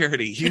job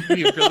security. You'd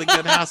be a really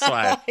good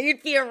housewife.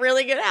 You'd be a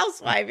really good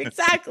housewife.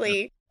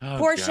 Exactly. Oh,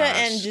 Portia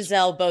and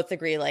Giselle both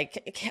agree.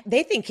 Like,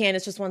 they think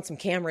Candace just wants some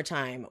camera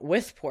time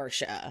with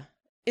Portia.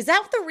 Is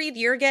that the read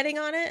you're getting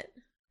on it?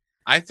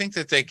 I think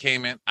that they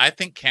came in. I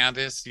think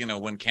Candace,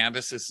 when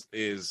Candace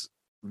is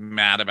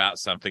mad about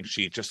something,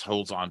 she just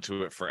holds on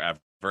to it forever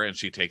and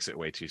she takes it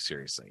way too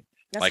seriously.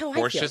 That's like how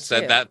Portia I feel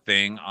said too.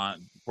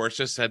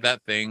 Portia said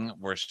that thing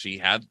where she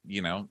had,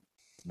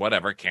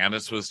 whatever.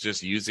 Candace was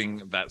just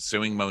using that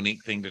suing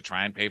Monique thing to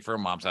try and pay for her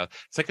mom's house.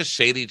 It's like a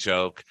shady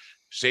joke.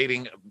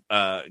 Shading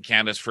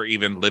Candace for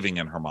even living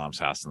in her mom's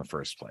house in the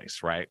first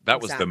place, right?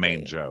 That was the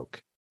main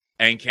joke.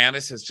 And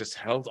Candace has just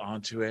held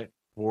on to it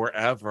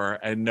forever,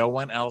 and no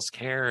one else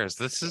cares.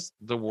 This is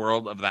the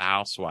world of the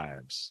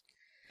housewives.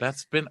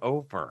 That's been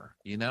over,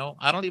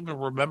 I don't even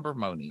remember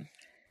Monique.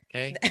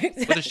 Okay.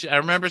 What is she? I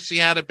remember she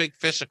had a big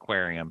fish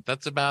aquarium.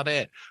 That's about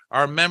it.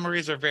 Our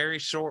memories are very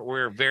short.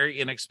 We're very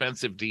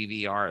inexpensive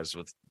DVRs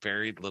with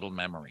very little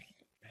memory.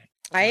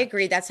 I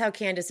agree. That's how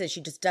Candace is.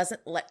 She just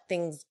doesn't let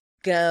things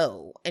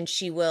go. And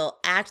she will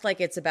act like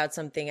it's about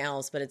something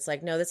else, but it's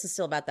like, no, this is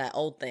still about that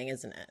old thing,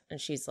 isn't it? And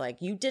she's like,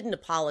 you didn't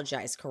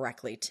apologize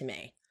correctly to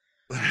me.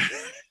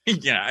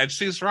 Yeah, and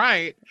she's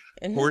right.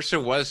 Mhm. Portia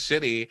was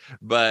shitty,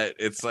 but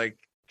it's like,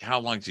 how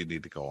long do you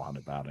need to go on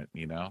about it,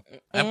 you know?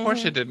 And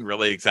Portia didn't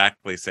really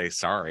exactly say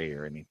sorry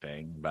or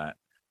anything, but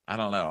I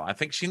don't know. I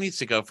think she needs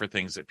to go for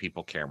things that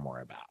people care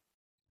more about.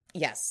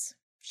 Yes.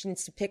 She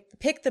needs to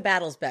pick the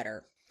battles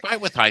better.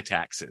 Fight with high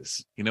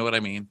taxes. You know what I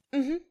mean?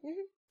 Mm-hmm,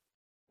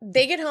 mm-hmm.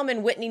 They get home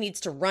and Whitney needs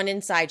to run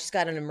inside. She's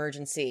got an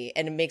emergency,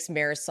 and it makes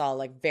Marisol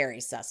like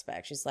very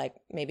suspect. She's like,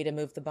 maybe to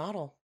move the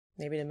bottle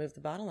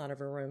out of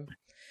her room.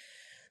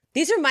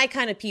 These are my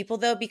kind of people,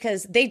 though,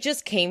 because they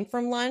just came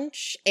from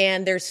lunch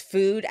and there's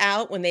food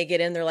out when they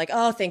get in. They're like,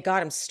 oh, thank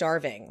God, I'm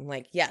starving. I'm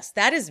like, yes,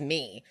 that is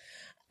me.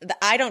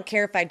 I don't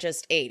care if I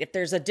just ate. If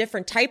there's a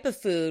different type of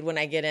food when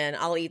I get in,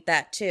 I'll eat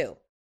that too.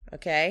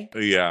 Okay?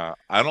 Yeah.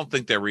 I don't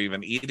think they were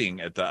even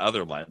eating at the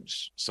other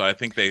lunch. So I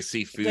think they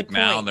see food Good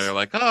now point. and they're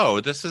like, oh,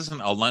 this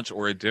isn't a lunch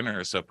or a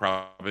dinner. So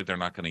probably they're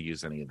not going to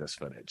use any of this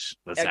footage.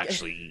 Let's Okay.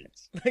 actually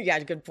eat. Yeah,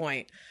 good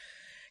point.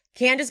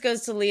 Candace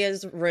goes to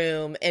Leah's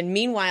room, and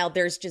meanwhile,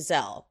 there's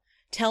Giselle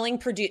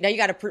telling now you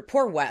got to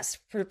poor Wes,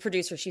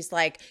 producer. She's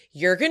like,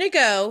 you're going to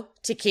go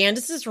to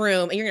Candace's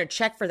room and you're going to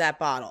check for that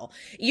bottle.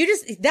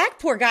 That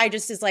poor guy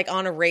just is like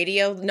on a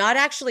radio, not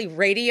actually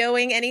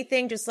radioing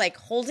anything, just like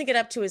holding it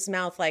up to his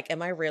mouth. Like,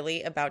 am I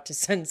really about to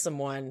send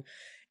someone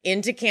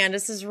into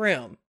Candace's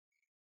room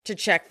to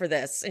check for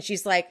this? And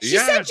she's like, she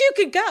said you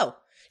could go.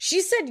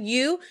 She said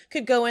you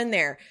could go in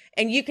there,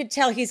 and you could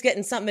tell he's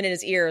getting something in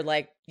his ear.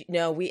 Like,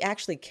 no, we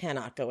actually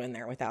cannot go in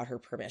there without her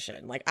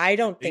permission. Like, I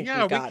don't think we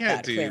got can't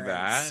that do clearance.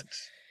 that.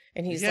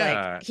 And he's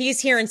like,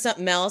 he's hearing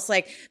something else.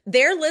 Like,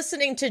 they're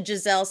listening to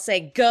Giselle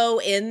say,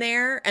 go in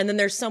there. And then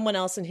there's someone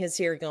else in his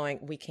ear going,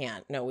 we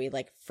can't. No, we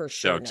like for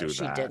sure Don't know do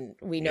she that. didn't.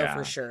 We know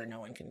for sure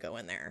no one can go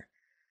in there.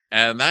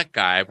 And that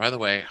guy, by the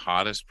way,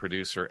 hottest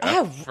producer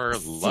Oh, ever.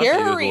 Love you,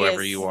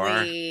 whoever you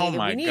are. seriously. Oh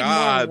my We need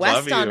God, more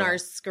love West on you. our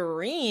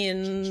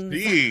screens.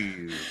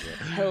 Jeez.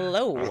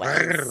 Hello,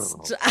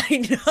 West. I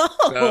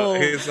know. So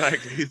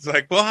he's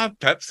like, we'll have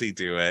Pepsi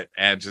do it.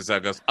 And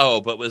Giselle goes,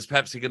 oh, but was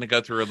Pepsi going to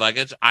go through her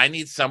luggage? I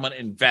need someone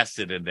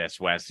invested in this,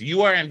 Wes.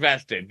 You are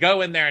invested.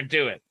 Go in there and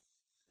do it.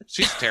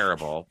 She's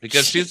terrible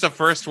because she's the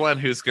first one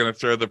who's going to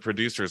throw the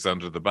producers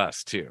under the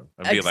bus too.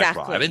 And be like,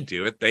 well, I didn't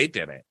do it. They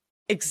did it.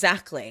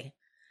 Exactly.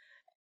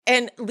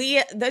 And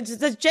Leah,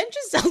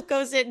 Giselle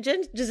goes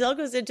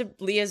into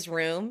Leah's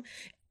room.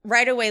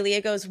 Right away, Leah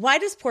goes, why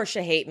does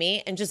Portia hate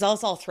me? And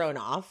Giselle's all thrown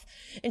off.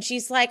 And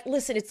she's like,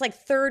 listen, it's like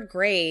third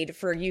grade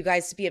for you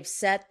guys to be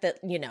upset that,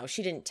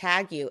 she didn't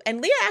tag you.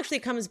 And Leah actually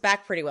comes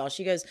back pretty well.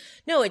 She goes,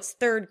 no, it's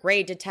third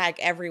grade to tag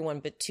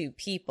everyone but two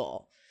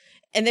people.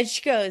 And then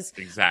she goes,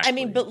 exactly. I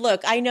mean, but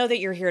look, I know that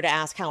you're here to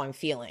ask how I'm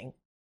feeling.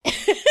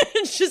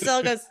 And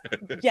Giselle goes,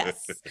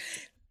 yes.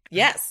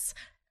 Yes.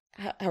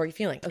 How are you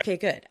feeling? Okay,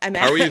 good.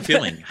 How are you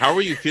feeling? How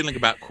are you feeling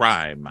about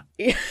crime?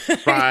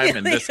 Crime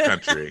in this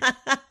country.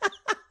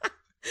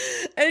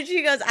 And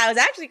she goes, I was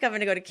actually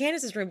coming to go to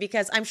Candace's room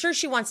because I'm sure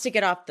she wants to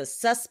get off the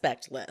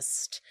suspect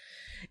list.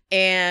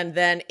 And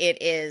then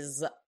it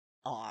is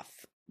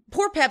off.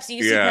 Poor Pepsi.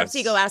 You see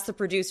Pepsi go ask the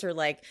producer,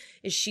 like,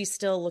 is she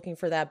still looking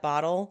for that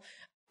bottle?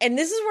 And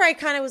this is where I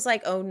kind of was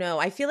like, oh no,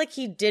 I feel like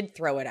he did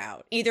throw it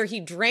out. Either he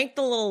drank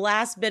the little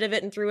last bit of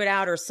it and threw it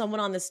out, or someone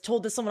on the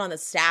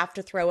staff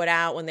to throw it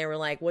out when they were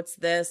like, what's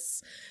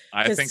this?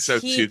 I think so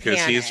too,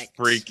 because he's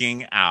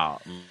freaking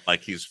out.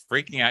 Like, he's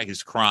freaking out.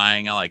 He's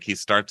crying. Like, he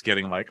starts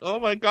getting like, oh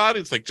my God.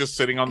 He's like just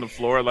sitting on the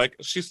floor. Like,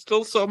 she's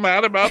still so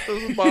mad about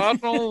this bottle.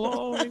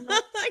 Oh,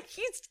 like,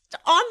 he's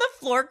on the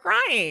floor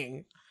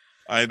crying.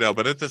 I know.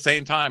 But at the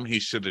same time, he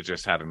should have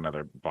just had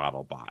another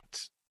bottle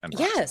bought and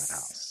brought to the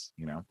house.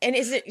 And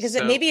is it because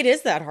maybe it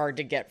is that hard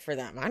to get for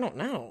them? I don't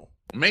know.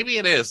 Maybe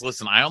it is.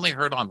 Listen, I only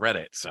heard on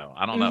Reddit, so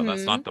I don't know.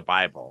 That's not the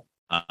Bible.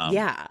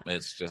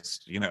 It's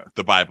just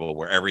the Bible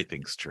where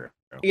everything's true.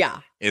 Yeah,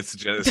 it's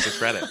just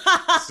Reddit.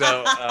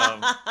 So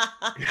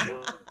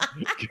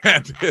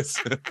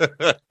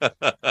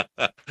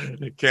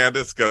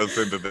Candace goes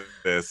into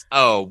this.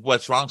 Oh,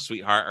 what's wrong,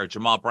 sweetheart? Are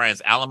Jamal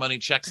Bryant's alimony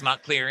checks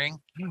not clearing?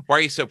 Why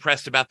are you so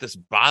pressed about this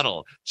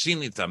bottle? She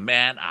needs a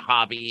man, a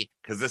hobby,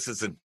 because this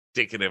is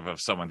indicative of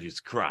someone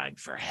who's crying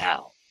for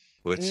hell,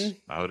 which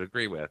I would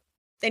agree with.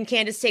 And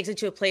Candace takes it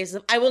to a place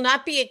of, I will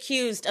not be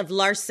accused of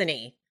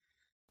larceny.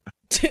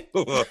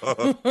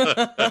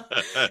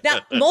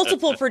 Now,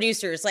 multiple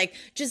producers, like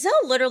Giselle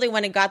literally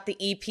went and got the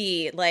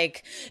EP,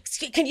 like,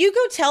 can you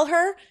go tell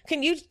her?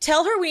 Can you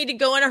tell her we need to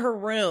go into her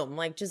room?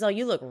 Like, Giselle,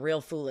 you look real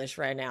foolish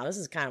right now. This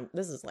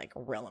is like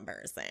real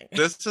embarrassing.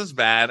 This is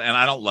bad. And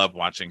I don't love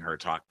watching her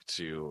talk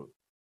to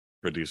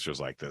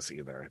producers like this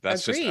either.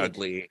 That's Agreed. Just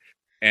ugly.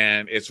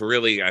 And it's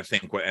really, I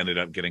think, what ended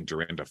up getting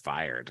Dorinda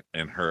fired.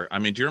 And do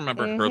you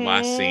remember her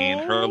last scene?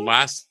 Her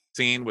last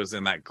scene was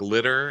in that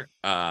glitter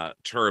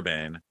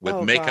turban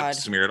with makeup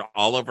smeared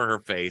all over her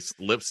face,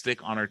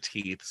 lipstick on her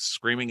teeth,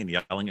 screaming and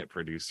yelling at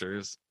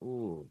producers.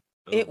 Ooh.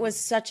 It was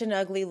such an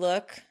ugly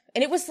look.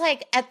 And it was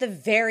like at the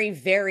very,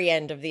 very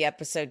end of the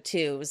episode,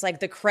 too. It was like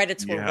the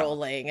credits were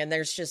rolling and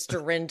there's just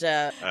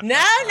Dorinda. No.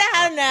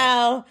 I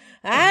know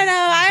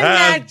I'm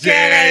not going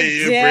to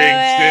do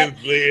it.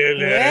 We're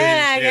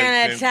not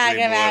going to talk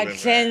about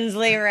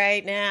Tinsley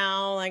right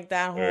now. Like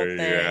that whole thing.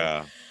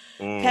 Yeah.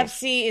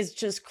 Pepsi is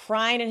just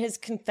crying in his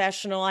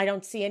confessional. I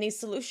don't see any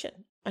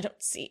solution. I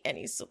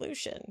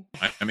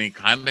mean,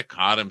 kind of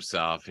caught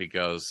himself. He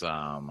goes,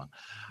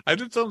 I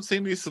just don't see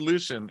any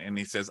solution. And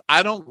he says,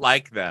 I don't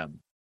like them.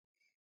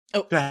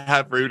 To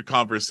have rude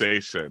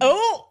conversation.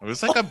 It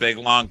was like a big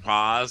long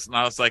pause. And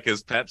I was like,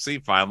 is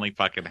Pepsi finally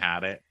fucking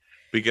had it?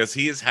 Because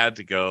he has had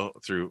to go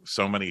through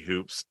so many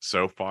hoops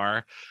so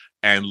far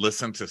and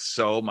listen to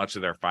so much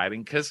of their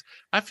fighting. Because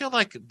I feel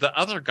like the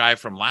other guy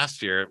from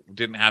last year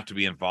didn't have to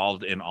be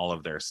involved in all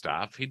of their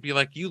stuff. He'd be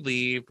like, you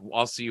leave,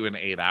 I'll see you in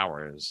 8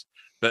 hours.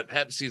 But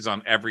Pepsi's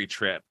on every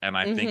trip. And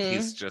I think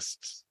he's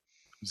just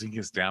losing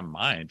his damn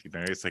mind. You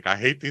know, he's like, I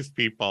hate these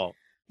people.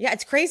 Yeah,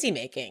 it's crazy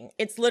making.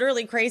 It's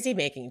literally crazy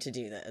making to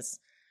do this.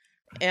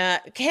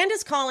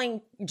 Candace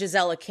calling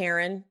Giselle a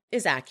Karen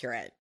is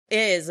accurate. It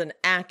is an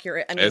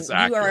accurate. I mean,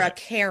 you are a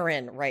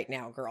Karen right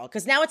now, girl.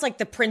 Because now it's like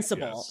the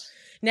principal. Yes.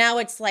 Now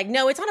it's like,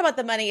 no, it's not about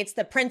the money. It's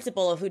the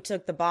principal of who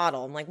took the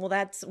bottle. I'm like, well,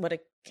 that's what a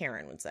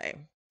Karen would say.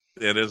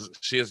 It is.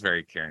 She is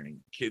very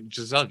caring.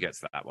 Giselle gets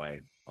that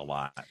way a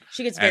lot.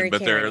 She gets very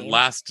but caring. Their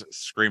last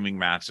screaming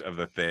match of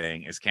the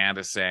thing is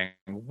Candace saying,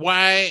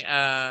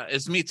 why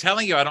is me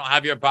telling you I don't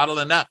have your bottle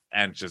enough?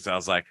 And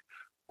Giselle's like,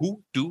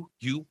 who do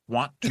you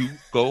want to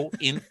go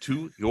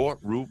into your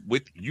room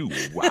with you?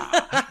 Wow.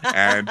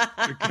 And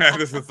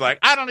Candace is like,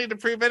 I don't need to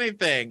prove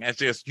anything. And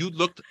she goes, you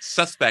looked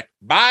suspect.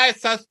 Bye,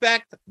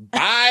 suspect.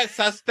 Bye,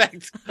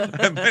 suspect.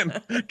 And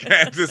then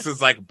Candace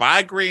is like,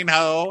 bye, green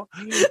hoe,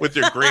 with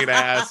your green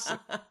ass.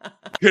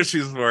 Because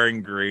she's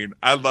wearing green.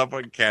 I love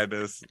when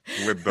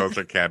those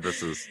are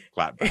Candace's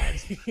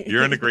clapbacks.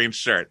 You're in a green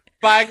shirt.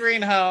 Bye,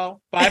 green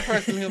hoe. Bye,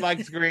 person who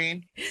likes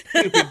green.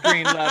 Stupid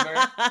green lover.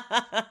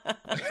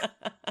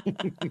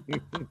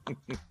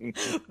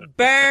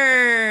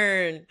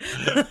 Burn.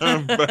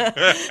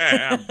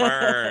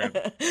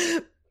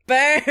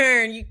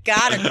 Burn. You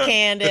got it,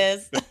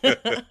 Candace.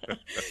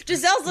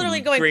 Giselle's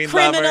literally going, green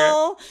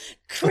criminal.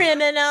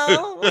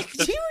 Like,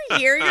 do you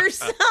hear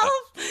yourself?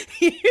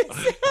 You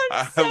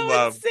sound so I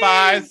love insane.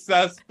 Bye,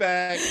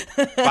 suspect.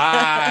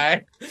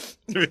 Bye.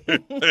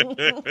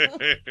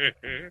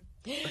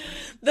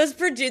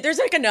 There's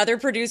like another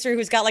producer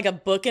who's got like a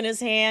book in his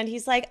hand.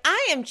 He's like,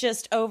 I am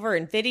just over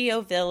in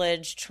Video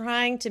Village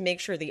trying to make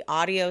sure the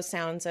audio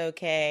sounds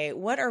okay.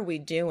 What are we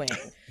doing?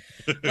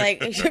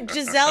 Like,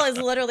 Giselle is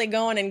literally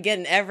going and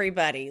getting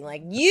everybody.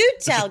 Like, you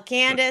tell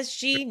Candace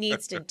she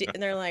needs to do.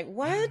 And they're like,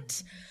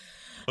 what?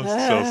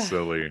 So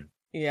silly.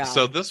 Yeah.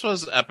 So this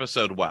was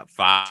episode, what,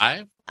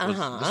 5? This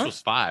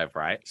was 5,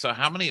 right? So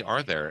how many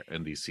are there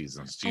in these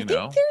seasons? Do you know?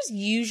 I think there's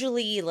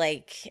usually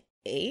like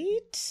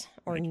 8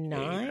 or 9.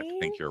 I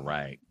think you're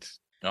right.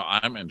 No,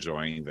 I'm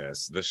enjoying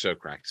this. This show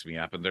cracks me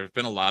up. And there's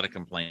been a lot of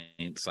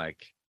complaints like,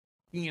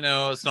 you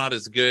know, it's not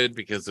as good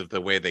because of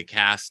the way they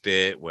cast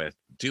it with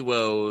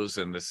duos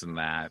and this and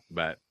that.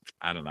 But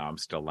I don't know. I'm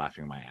still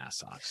laughing my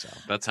ass off. So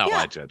that's how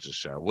I judge the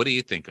show. What do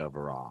you think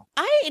overall?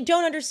 I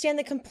don't understand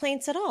the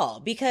complaints at all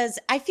because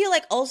I feel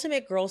like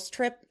Ultimate Girls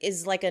Trip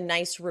is like a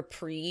nice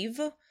reprieve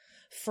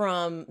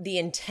from the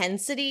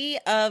intensity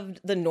of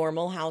the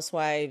Normal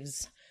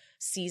Housewives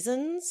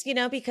seasons, you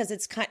know, because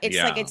it's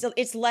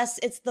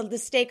the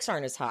stakes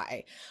aren't as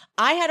high.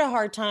 I had a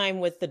hard time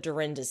with the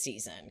Dorinda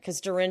season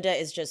because Dorinda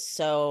is just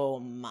so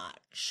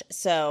much.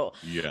 So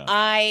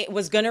I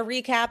was gonna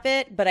recap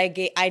it, but I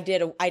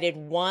did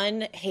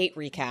one hate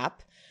recap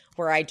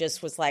where I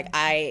just was like,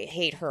 I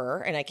hate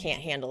her and I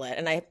can't handle it.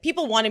 And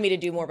people wanted me to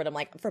do more, but I'm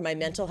like, for my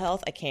mental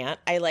health, I can't.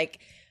 I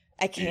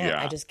can't.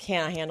 Yeah. I just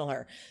can't handle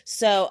her.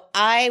 So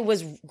I'm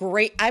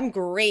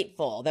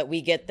grateful that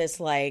we get this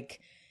like.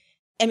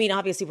 I mean,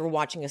 obviously we're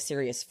watching a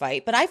serious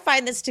fight, but I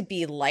find this to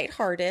be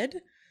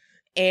lighthearted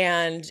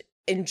and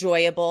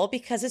enjoyable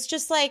because it's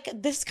just like,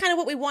 this is kind of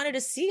what we wanted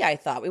to see, I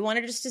thought. We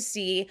wanted just to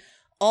see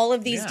all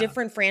of these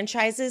different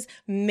franchises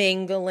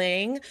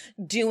mingling,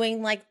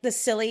 doing like the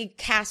silly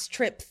cast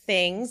trip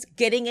things,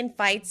 getting in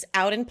fights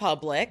out in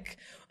public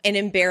and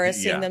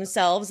embarrassing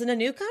themselves in a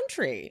new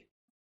country.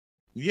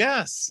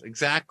 Yes,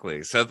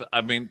 exactly. So,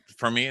 I mean,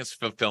 for me, it's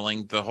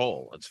fulfilling the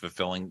whole. It's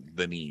fulfilling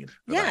the need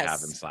that I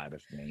have inside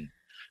of me.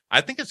 I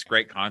think it's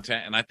great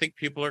content, and I think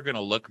people are going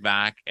to look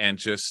back and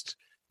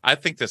I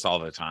think this all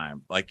the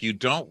time. Like, you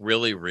don't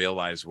really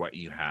realize what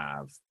you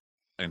have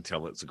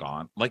until it's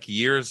gone. Like,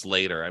 years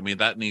later, I mean,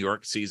 that New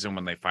York season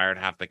when they fired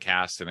half the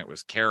cast, and it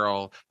was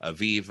Carol,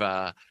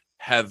 Aviva,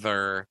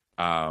 Heather.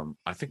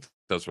 I think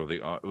those were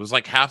it was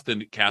like half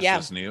the cast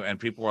was new, and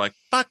people were like,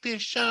 fuck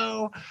this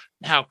show.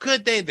 How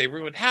could they? They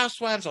ruined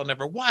Housewives. I'll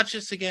never watch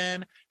this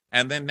again.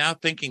 And then now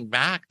thinking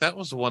back, that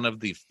was one of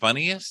the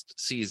funniest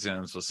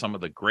seasons with some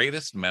of the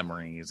greatest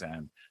memories.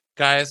 And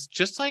guys,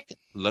 just like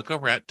look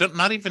around,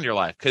 not even your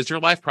life, because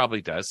your life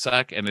probably does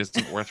suck and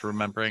isn't worth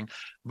remembering,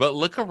 but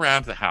look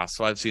around the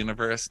Housewives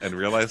universe and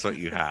realize what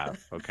you have,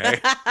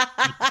 okay?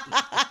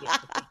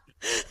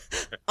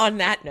 On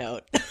that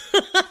note,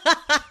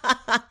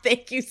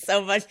 thank you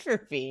so much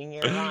for being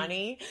here,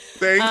 Ronnie.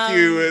 Thank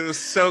you. It was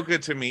so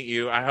good to meet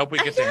you. I hope we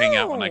get to hang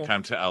out when I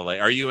come to LA.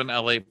 Are you in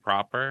LA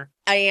proper?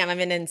 I am. I'm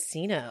in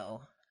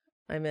Encino.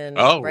 I'm in.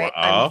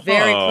 I'm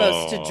very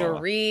close to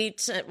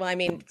Dorit. Well, I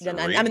mean,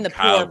 I'm in the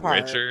poor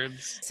part.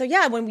 Richards. So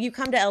yeah, when you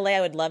come to LA, I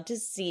would love to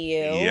see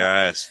you.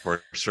 Yes,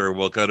 for sure.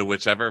 We'll go to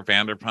whichever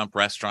Vanderpump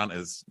restaurant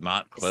is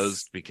not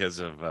closed because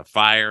of a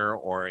fire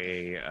or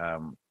a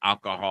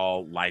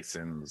alcohol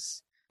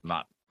license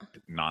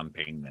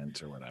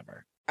non-payment or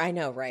whatever. I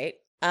know, right?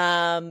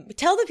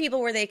 Tell the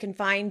people where they can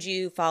find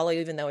you, follow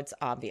you, even though it's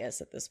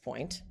obvious at this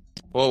point.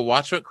 Well,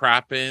 Watch What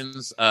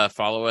Crappens.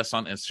 Follow us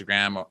on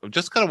Instagram.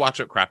 Just go to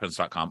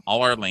watchwhatcrappens.com.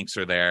 All our links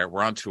are there.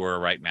 We're on tour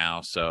right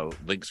now, so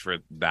links for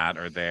that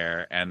are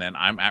there. And then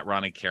I'm at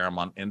Ronnie Karam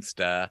on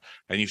Insta.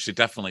 And you should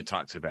definitely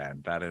talk to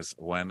Ben. That is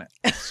one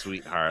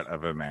sweetheart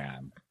of a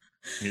man.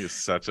 He's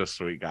such a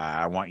sweet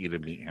guy. I want you to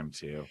meet him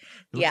too.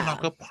 We can all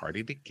go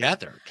party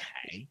together,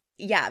 okay?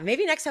 Yeah,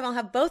 maybe next time I'll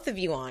have both of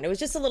you on. It was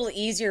just a little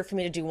easier for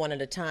me to do one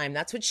at a time.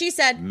 That's what she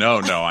said. No,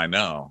 I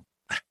know.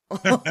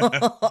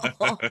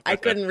 I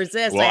couldn't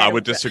resist. Well, I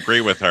would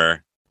disagree with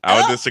her. I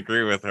would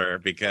disagree with her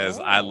because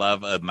I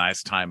love a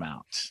nice time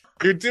out.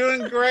 You're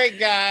doing great,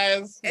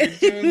 guys. You're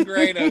doing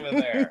great over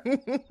there.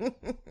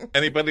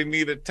 Anybody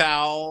need a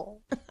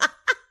towel?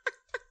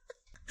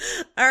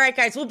 All right,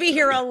 guys, we'll be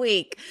here all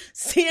week.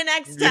 See you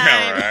next time.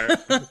 Yeah,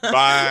 right.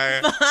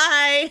 Bye.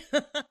 Bye.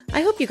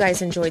 I hope you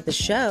guys enjoyed the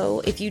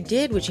show. If you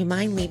did, would you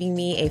mind leaving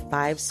me a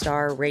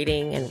 5-star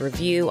rating and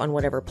review on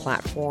whatever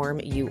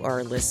platform you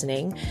are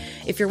listening?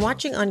 If you're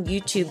watching on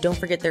YouTube, don't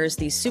forget there's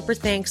the super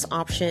thanks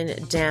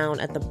option down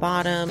at the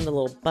bottom, the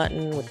little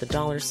button with the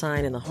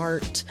 $ and the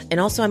heart. And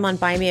also I'm on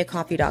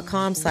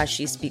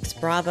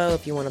buymeacoffee.com/SheSpeaksBravo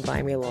if you want to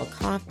buy me a little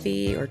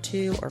coffee or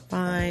 2 or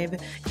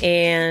 5.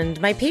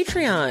 And my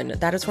Patreon,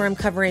 that is where I'm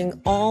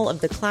covering all of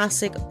the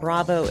classic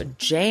Bravo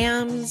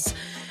jams.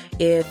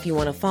 If you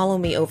want to follow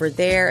me over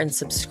there and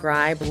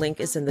subscribe, link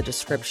is in the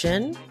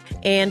description.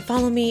 And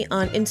follow me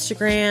on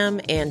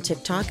Instagram and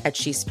TikTok at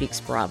She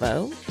Speaks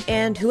Bravo.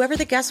 And whoever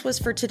the guest was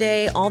for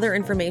today, all their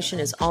information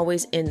is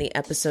always in the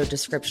episode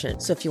description.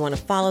 So if you want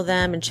to follow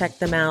them and check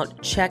them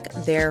out, check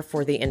there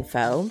for the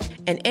info.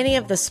 And any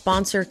of the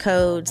sponsor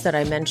codes that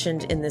I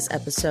mentioned in this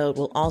episode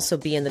will also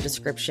be in the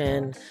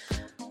description.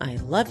 I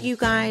love you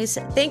guys.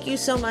 Thank you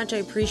so much. I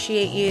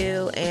appreciate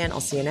you. And I'll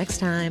see you next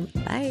time.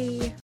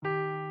 Bye.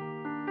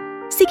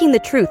 Seeking the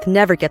truth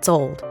never gets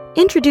old.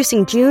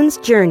 Introducing June's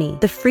Journey,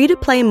 the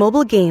free-to-play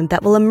mobile game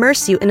that will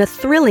immerse you in a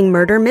thrilling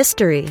murder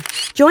mystery.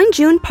 Join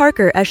June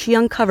Parker as she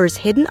uncovers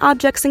hidden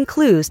objects and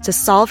clues to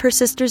solve her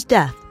sister's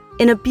death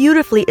in a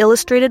beautifully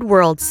illustrated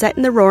world set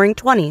in the Roaring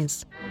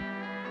 20s.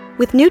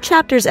 With new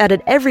chapters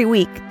added every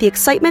week, the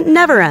excitement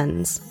never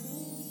ends.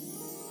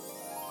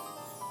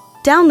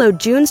 Download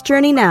June's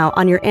Journey now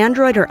on your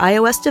Android or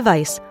iOS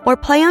device, or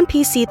play on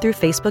PC through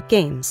Facebook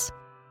Games.